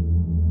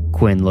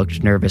 Quinn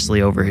looked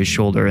nervously over his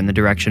shoulder in the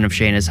direction of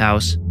Shayna's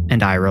house,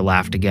 and Ira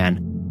laughed again.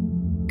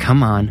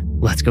 "Come on,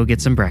 let's go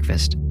get some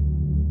breakfast."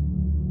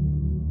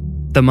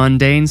 The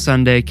mundane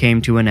Sunday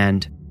came to an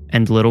end,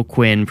 and little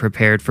Quinn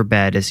prepared for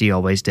bed as he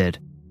always did.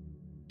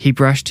 He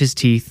brushed his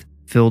teeth,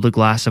 filled a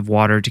glass of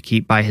water to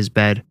keep by his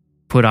bed,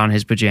 put on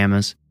his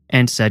pajamas,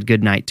 and said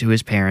goodnight to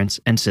his parents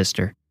and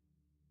sister.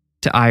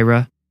 To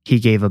Ira, he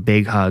gave a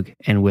big hug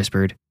and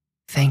whispered,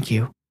 "Thank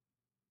you."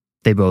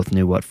 They both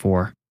knew what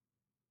for.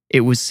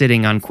 It was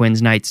sitting on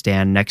Quinn's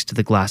nightstand next to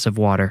the glass of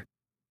water.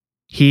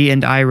 He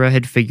and Ira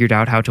had figured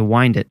out how to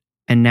wind it,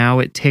 and now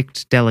it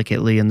ticked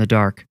delicately in the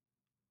dark.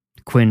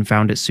 Quinn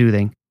found it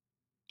soothing.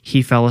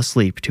 He fell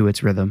asleep to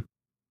its rhythm.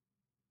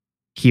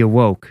 He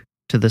awoke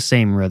to the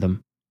same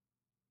rhythm.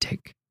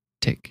 Tick,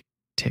 tick,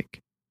 tick.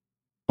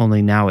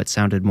 Only now it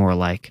sounded more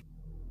like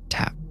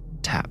tap,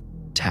 tap,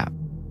 tap.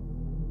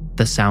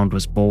 The sound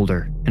was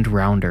bolder and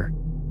rounder,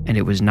 and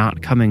it was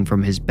not coming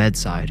from his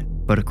bedside,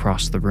 but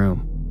across the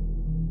room.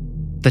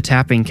 The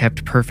tapping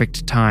kept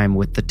perfect time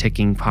with the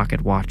ticking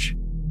pocket watch,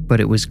 but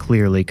it was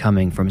clearly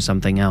coming from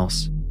something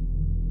else.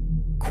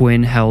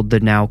 Quinn held the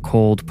now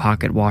cold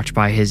pocket watch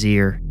by his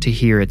ear to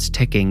hear its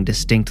ticking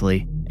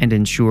distinctly and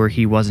ensure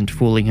he wasn't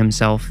fooling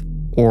himself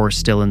or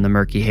still in the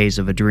murky haze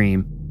of a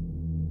dream.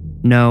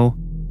 No,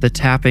 the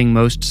tapping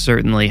most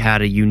certainly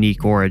had a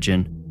unique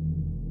origin.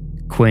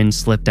 Quinn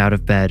slipped out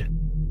of bed,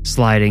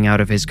 sliding out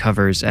of his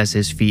covers as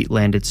his feet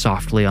landed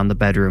softly on the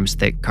bedroom's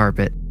thick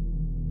carpet.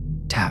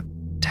 Tap,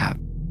 tap,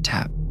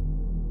 tap.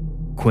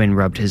 Quinn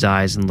rubbed his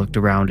eyes and looked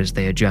around as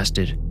they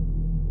adjusted.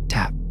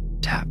 Tap,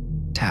 tap,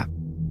 tap.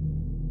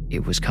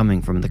 It was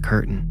coming from the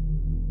curtain.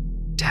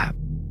 Tap,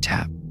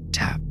 tap,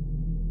 tap.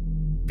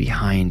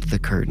 Behind the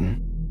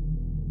curtain.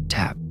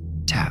 Tap,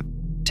 tap,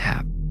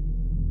 tap.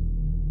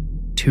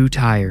 Too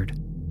tired,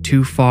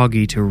 too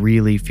foggy to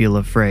really feel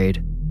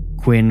afraid,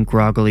 Quinn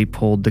groggily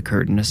pulled the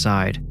curtain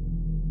aside.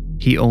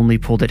 He only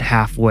pulled it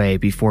halfway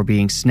before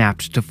being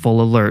snapped to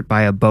full alert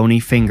by a bony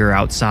finger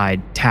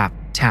outside, tap,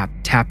 tap,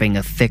 tapping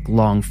a thick,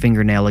 long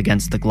fingernail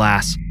against the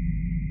glass.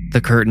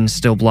 The curtain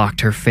still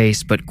blocked her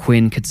face, but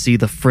Quinn could see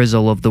the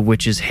frizzle of the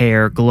witch's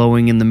hair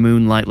glowing in the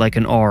moonlight like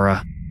an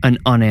aura, an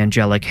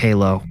unangelic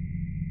halo.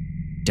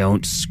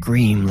 "Don't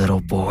scream, little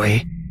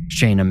boy,"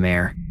 Shayna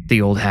Mare,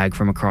 the old hag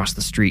from across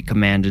the street,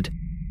 commanded.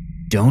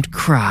 "Don't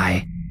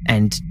cry,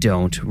 and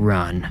don't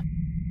run."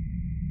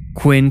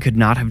 Quinn could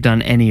not have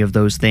done any of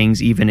those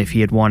things even if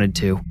he had wanted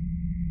to.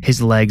 His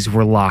legs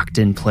were locked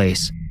in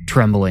place,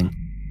 trembling.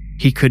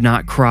 He could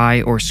not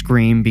cry or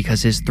scream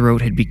because his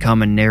throat had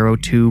become a narrow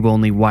tube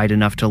only wide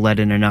enough to let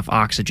in enough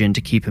oxygen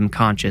to keep him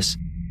conscious,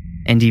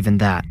 and even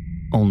that,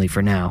 only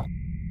for now.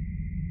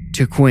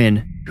 To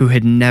Quinn, who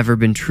had never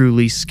been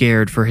truly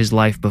scared for his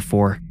life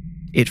before,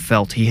 it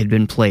felt he had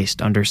been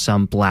placed under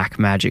some black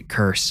magic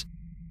curse.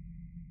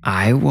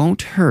 "I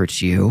won't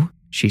hurt you,"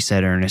 she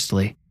said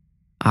earnestly.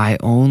 "I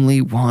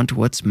only want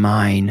what's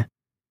mine."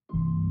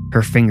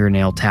 Her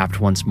fingernail tapped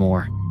once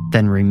more,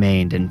 then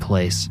remained in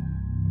place.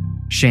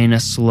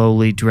 Shayna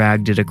slowly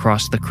dragged it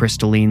across the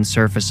crystalline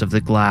surface of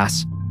the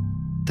glass.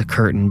 The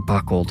curtain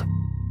buckled.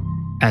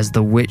 As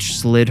the witch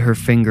slid her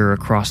finger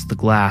across the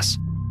glass,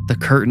 the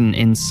curtain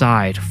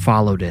inside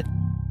followed it,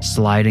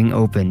 sliding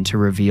open to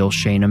reveal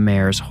Shayna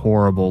Mare's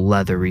horrible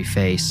leathery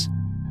face.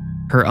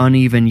 Her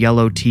uneven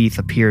yellow teeth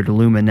appeared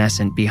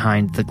luminescent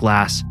behind the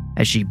glass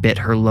as she bit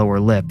her lower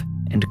lip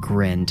and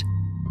grinned.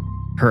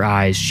 Her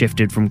eyes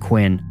shifted from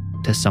Quinn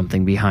to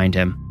something behind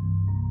him.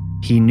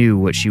 He knew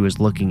what she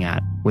was looking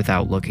at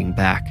without looking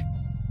back.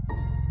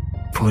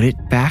 "Put it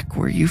back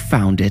where you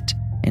found it,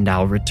 and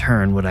I'll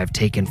return what I've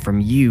taken from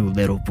you,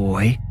 little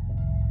boy."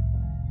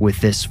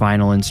 With this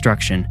final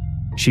instruction,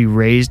 she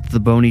raised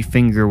the bony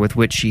finger with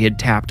which she had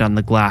tapped on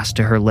the glass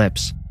to her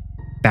lips,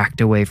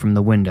 backed away from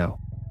the window,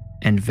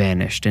 and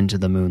vanished into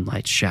the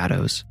moonlight's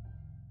shadows.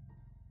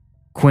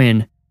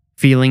 Quinn,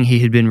 feeling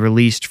he had been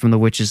released from the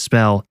witch's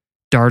spell,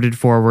 darted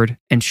forward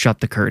and shut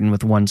the curtain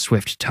with one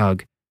swift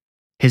tug.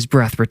 His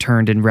breath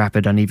returned in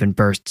rapid, uneven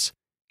bursts.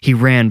 He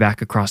ran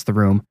back across the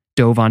room,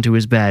 dove onto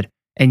his bed,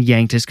 and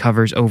yanked his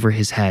covers over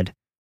his head.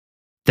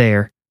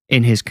 There,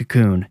 in his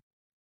cocoon,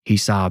 he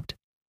sobbed.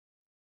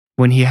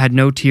 When he had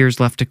no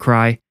tears left to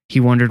cry, he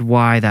wondered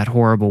why that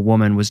horrible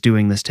woman was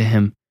doing this to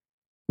him.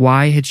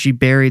 Why had she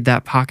buried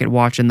that pocket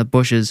watch in the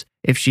bushes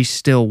if she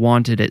still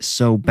wanted it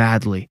so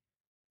badly?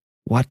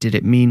 What did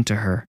it mean to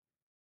her?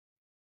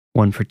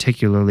 One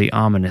particularly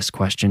ominous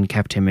question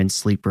kept him in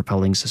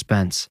sleep-repelling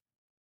suspense.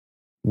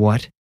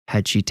 What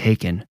had she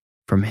taken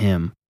from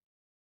him?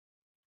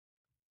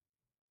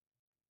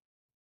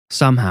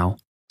 Somehow,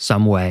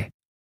 some way,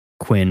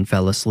 Quinn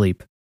fell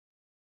asleep.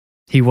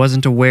 He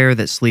wasn't aware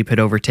that sleep had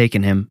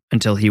overtaken him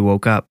until he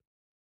woke up.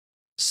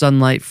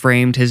 Sunlight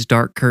framed his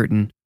dark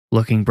curtain,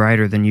 looking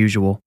brighter than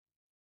usual.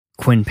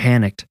 Quinn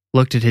panicked,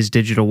 looked at his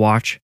digital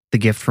watch, the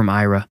gift from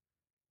Ira.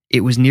 It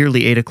was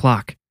nearly 8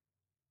 o'clock.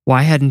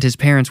 Why hadn't his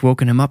parents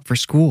woken him up for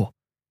school?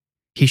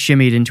 He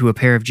shimmied into a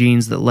pair of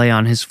jeans that lay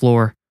on his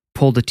floor,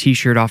 pulled a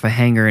t-shirt off a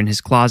hanger in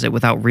his closet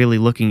without really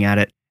looking at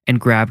it,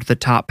 and grabbed the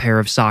top pair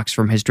of socks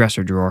from his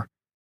dresser drawer.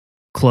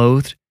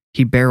 Clothed,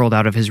 he barreled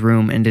out of his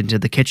room and into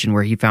the kitchen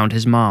where he found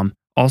his mom,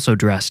 also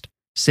dressed,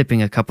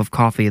 sipping a cup of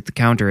coffee at the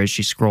counter as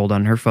she scrolled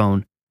on her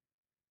phone.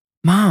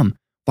 "Mom,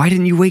 why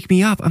didn't you wake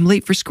me up? I'm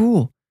late for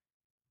school."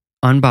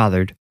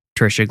 Unbothered,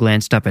 Tricia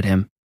glanced up at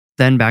him,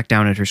 then back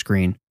down at her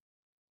screen.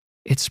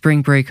 "It's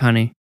spring break,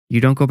 honey.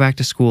 You don't go back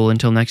to school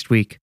until next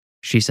week,"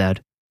 she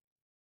said.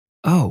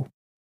 "Oh."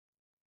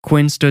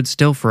 Quinn stood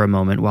still for a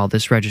moment while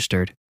this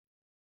registered.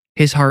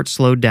 His heart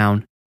slowed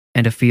down,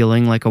 and a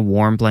feeling like a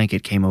warm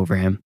blanket came over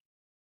him.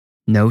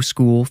 No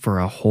school for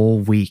a whole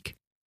week.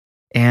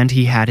 And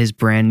he had his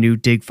brand new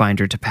dig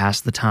finder to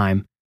pass the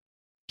time.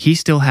 He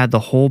still had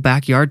the whole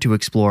backyard to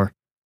explore.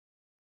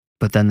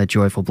 But then the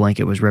joyful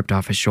blanket was ripped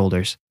off his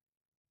shoulders.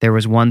 There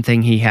was one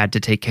thing he had to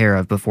take care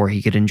of before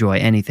he could enjoy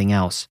anything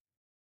else,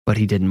 but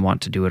he didn't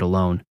want to do it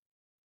alone.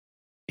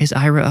 "Is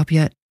Ira up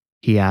yet?"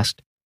 he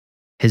asked.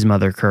 His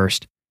mother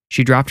cursed.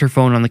 She dropped her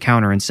phone on the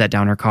counter and set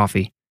down her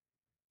coffee.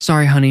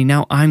 "Sorry, honey,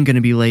 now I'm going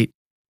to be late."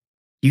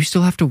 "You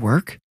still have to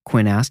work?"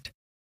 Quinn asked.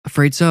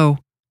 "Afraid so.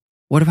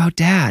 What about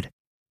Dad?"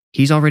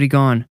 "He's already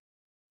gone."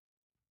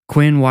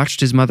 Quinn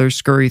watched his mother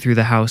scurry through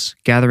the house,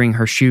 gathering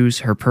her shoes,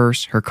 her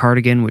purse, her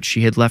cardigan, which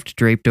she had left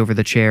draped over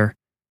the chair.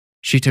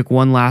 She took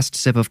one last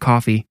sip of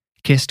coffee,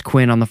 kissed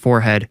Quinn on the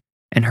forehead,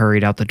 and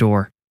hurried out the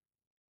door.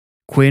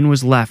 Quinn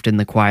was left in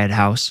the quiet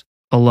house,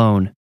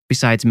 alone,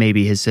 besides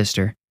maybe his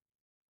sister.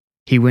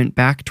 He went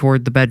back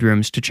toward the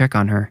bedrooms to check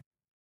on her.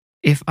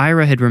 If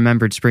Ira had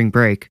remembered spring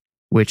break,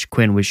 which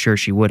Quinn was sure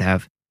she would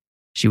have,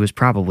 she was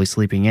probably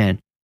sleeping in.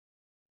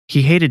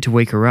 He hated to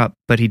wake her up,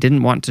 but he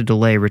didn't want to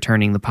delay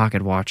returning the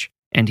pocket watch,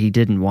 and he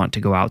didn't want to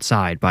go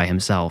outside by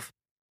himself.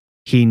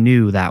 He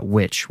knew that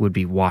witch would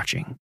be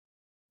watching,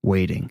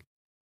 waiting.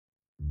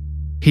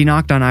 He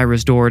knocked on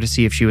Ira's door to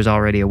see if she was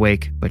already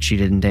awake, but she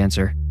didn't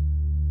answer.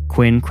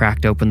 Quinn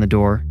cracked open the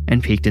door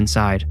and peeked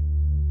inside.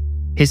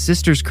 His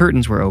sister's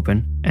curtains were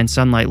open, and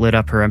sunlight lit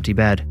up her empty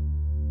bed.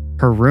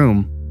 Her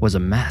room was a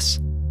mess,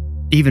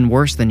 even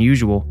worse than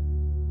usual.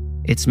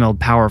 It smelled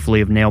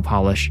powerfully of nail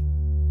polish.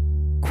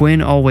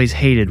 Quinn always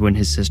hated when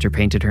his sister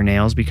painted her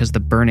nails because the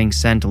burning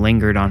scent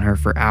lingered on her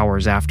for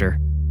hours after,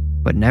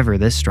 but never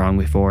this strong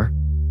before.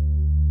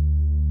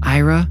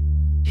 "Ira?"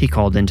 he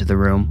called into the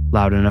room,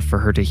 loud enough for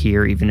her to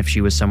hear even if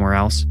she was somewhere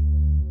else.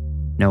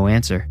 No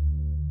answer.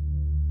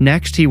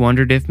 Next, he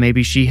wondered if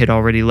maybe she had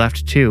already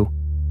left too.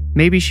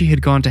 Maybe she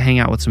had gone to hang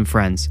out with some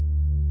friends.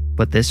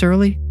 But this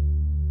early?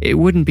 It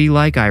wouldn't be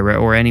like Ira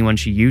or anyone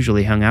she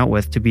usually hung out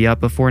with to be up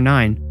before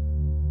 9.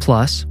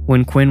 Plus,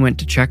 when Quinn went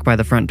to check by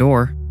the front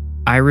door,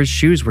 Ira's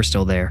shoes were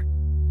still there.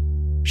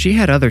 She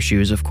had other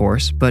shoes, of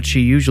course, but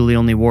she usually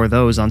only wore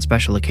those on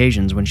special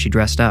occasions when she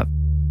dressed up.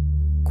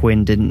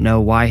 Quinn didn't know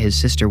why his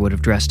sister would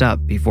have dressed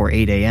up before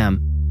 8 a.m.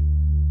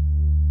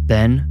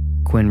 Then,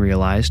 Quinn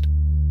realized,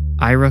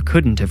 Ira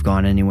couldn't have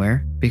gone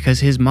anywhere because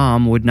his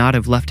mom would not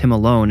have left him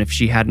alone if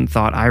she hadn't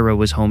thought Ira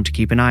was home to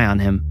keep an eye on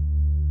him.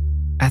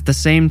 At the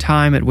same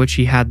time at which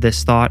he had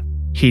this thought,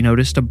 he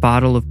noticed a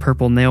bottle of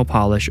purple nail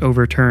polish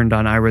overturned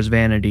on Ira's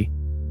vanity.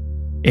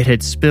 It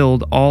had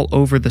spilled all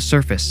over the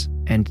surface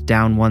and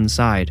down one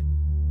side.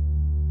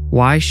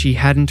 Why she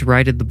hadn't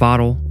righted the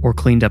bottle or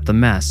cleaned up the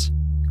mess,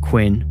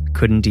 Quinn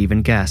couldn't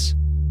even guess.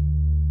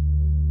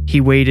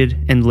 He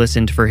waited and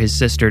listened for his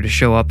sister to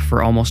show up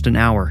for almost an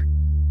hour.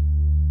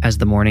 As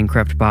the morning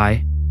crept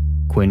by,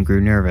 Quinn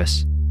grew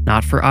nervous,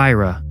 not for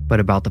Ira, but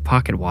about the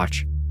pocket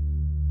watch.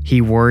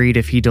 He worried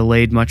if he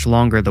delayed much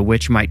longer, the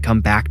witch might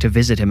come back to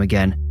visit him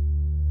again.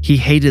 He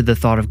hated the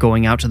thought of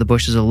going out to the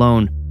bushes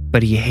alone,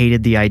 but he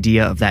hated the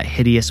idea of that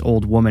hideous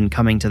old woman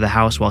coming to the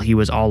house while he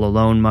was all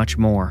alone much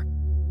more.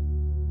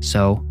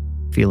 So,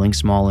 feeling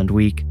small and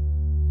weak,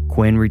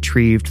 Quinn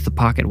retrieved the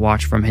pocket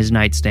watch from his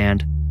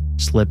nightstand,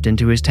 slipped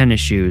into his tennis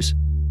shoes,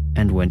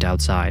 and went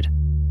outside.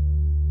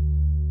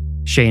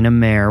 Shayna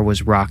Mare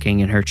was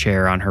rocking in her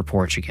chair on her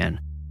porch again.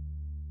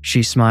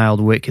 She smiled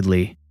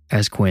wickedly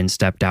as Quinn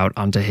stepped out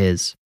onto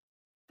his.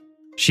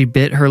 She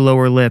bit her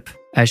lower lip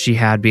as she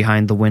had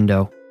behind the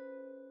window.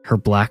 Her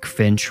black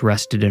finch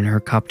rested in her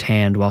cupped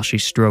hand while she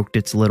stroked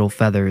its little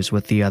feathers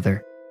with the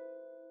other.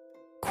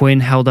 Quinn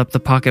held up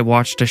the pocket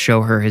watch to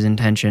show her his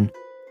intention.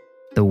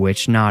 The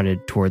witch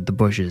nodded toward the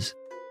bushes.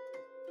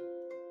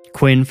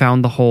 Quinn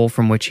found the hole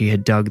from which he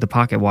had dug the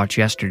pocket watch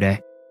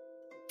yesterday.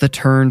 The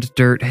turned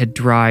dirt had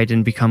dried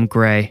and become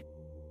gray.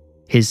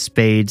 His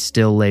spade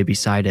still lay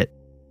beside it.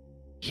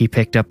 He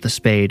picked up the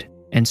spade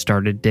and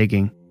started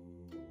digging.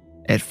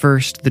 At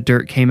first, the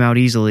dirt came out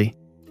easily,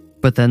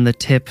 but then the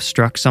tip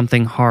struck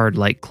something hard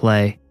like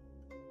clay.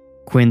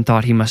 Quinn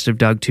thought he must have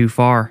dug too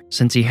far,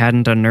 since he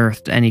hadn't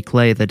unearthed any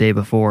clay the day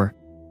before.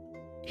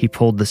 He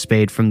pulled the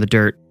spade from the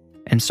dirt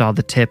and saw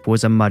the tip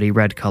was a muddy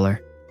red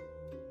color.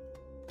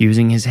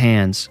 Using his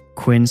hands,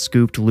 Quinn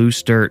scooped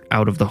loose dirt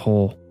out of the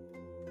hole.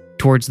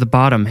 Towards the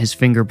bottom, his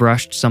finger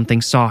brushed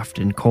something soft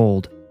and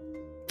cold.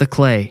 The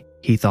clay,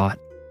 he thought.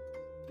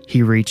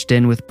 He reached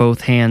in with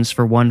both hands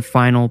for one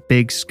final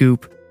big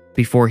scoop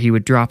before he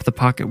would drop the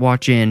pocket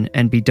watch in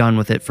and be done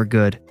with it for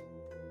good.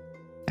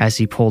 As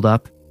he pulled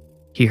up,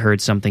 he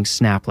heard something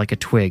snap like a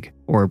twig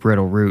or a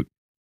brittle root.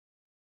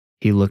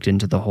 He looked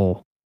into the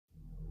hole.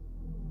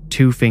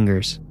 2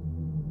 fingers.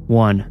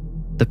 One,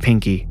 the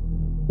pinky,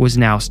 was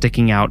now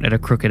sticking out at a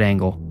crooked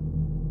angle.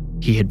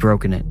 He had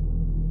broken it,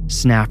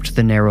 snapped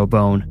the narrow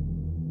bone.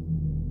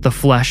 The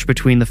flesh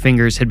between the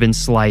fingers had been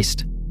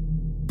sliced.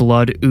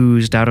 Blood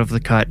oozed out of the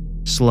cut,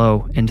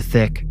 slow and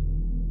thick.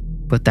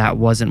 But that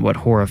wasn't what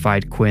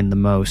horrified Quinn the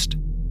most.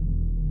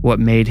 What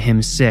made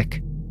him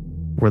sick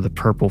were the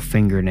purple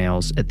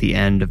fingernails at the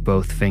end of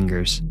both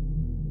fingers.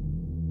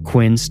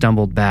 Quinn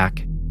stumbled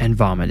back and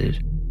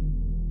vomited.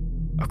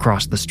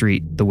 Across the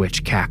street, the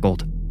witch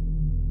cackled.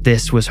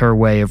 This was her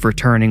way of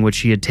returning what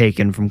she had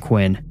taken from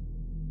Quinn.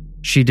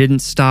 She didn't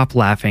stop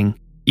laughing,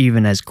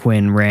 even as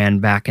Quinn ran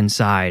back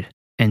inside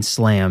and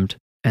slammed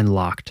and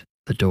locked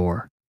the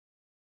door.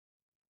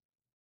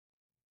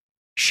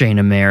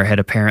 Shayna Mare had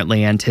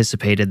apparently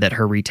anticipated that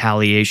her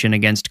retaliation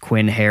against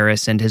Quinn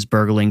Harris and his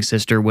burgling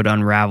sister would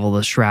unravel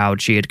the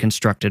shroud she had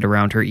constructed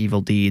around her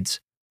evil deeds.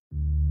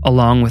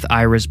 Along with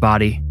Ira's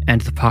body and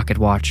the pocket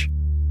watch,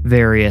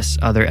 various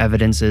other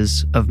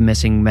evidences of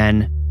missing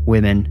men,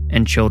 women,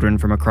 and children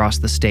from across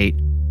the state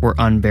were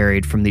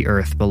unburied from the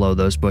earth below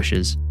those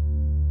bushes.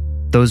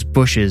 Those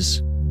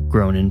bushes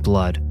grown in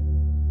blood.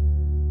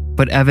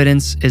 But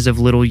evidence is of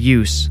little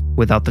use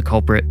without the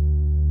culprit,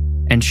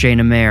 and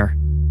Shayna Mare,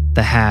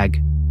 the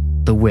hag,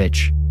 the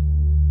witch,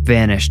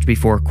 vanished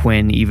before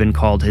Quinn even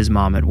called his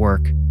mom at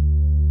work.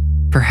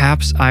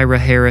 Perhaps Ira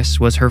Harris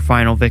was her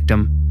final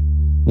victim,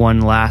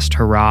 one last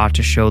hurrah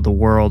to show the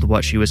world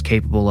what she was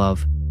capable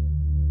of.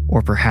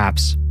 Or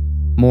perhaps,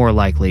 more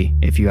likely,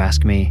 if you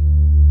ask me,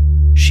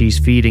 she's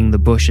feeding the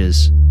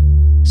bushes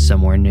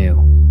somewhere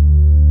new.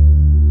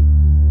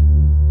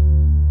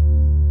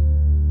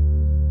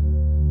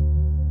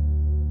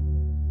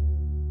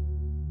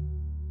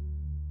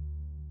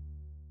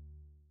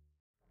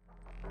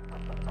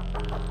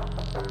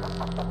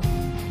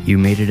 You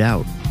made it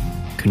out.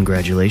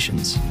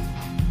 Congratulations.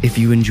 If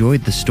you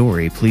enjoyed the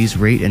story, please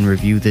rate and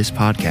review this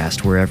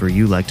podcast wherever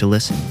you like to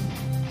listen.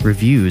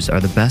 Reviews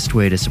are the best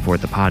way to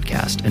support the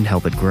podcast and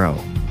help it grow.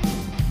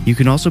 You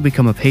can also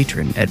become a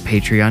patron at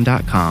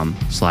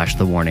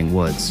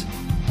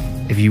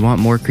patreon.com/thewarningwoods. If you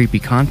want more creepy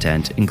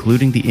content,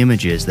 including the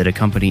images that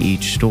accompany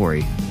each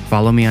story,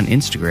 follow me on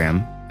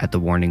Instagram at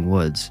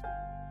 @thewarningwoods.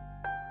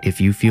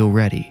 If you feel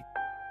ready,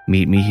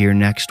 meet me here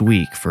next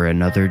week for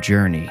another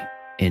journey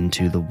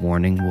into the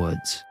Warning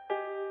Woods.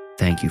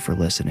 Thank you for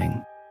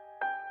listening.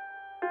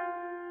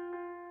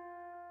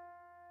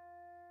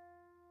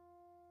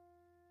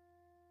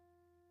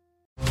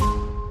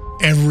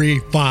 Every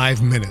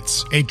 5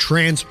 minutes, a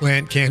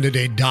transplant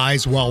candidate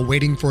dies while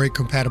waiting for a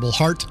compatible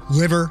heart,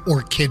 liver,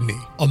 or kidney.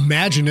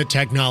 Imagine a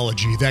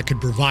technology that could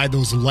provide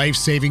those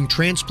life-saving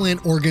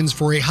transplant organs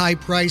for a high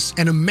price,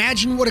 and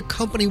imagine what a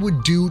company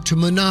would do to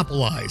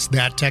monopolize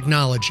that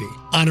technology.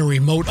 On a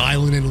remote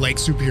island in Lake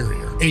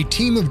Superior, a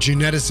team of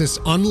geneticists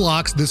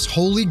unlocks this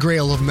holy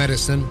grail of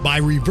medicine by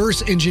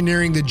reverse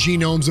engineering the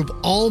genomes of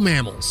all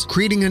mammals,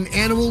 creating an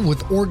animal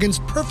with organs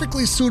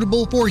perfectly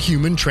suitable for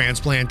human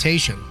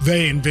transplantation.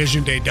 They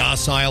envisioned a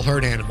docile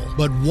herd animal,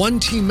 but one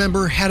team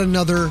member had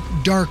another,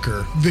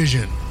 darker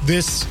vision.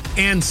 This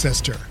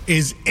ancestor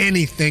is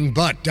anything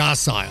but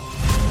docile.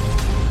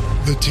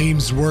 The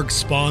team's work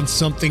spawned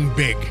something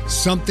big,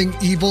 something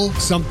evil,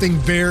 something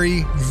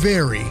very,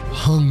 very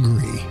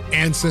hungry.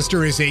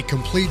 Ancestor is a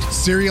complete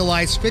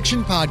serialized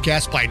fiction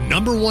podcast by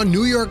 #1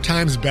 New York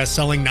Times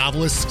bestselling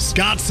novelist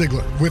Scott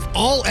Sigler, with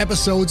all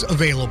episodes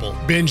available.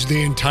 Binge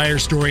the entire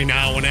story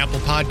now on Apple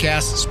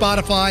Podcasts,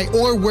 Spotify,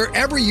 or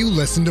wherever you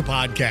listen to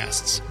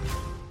podcasts.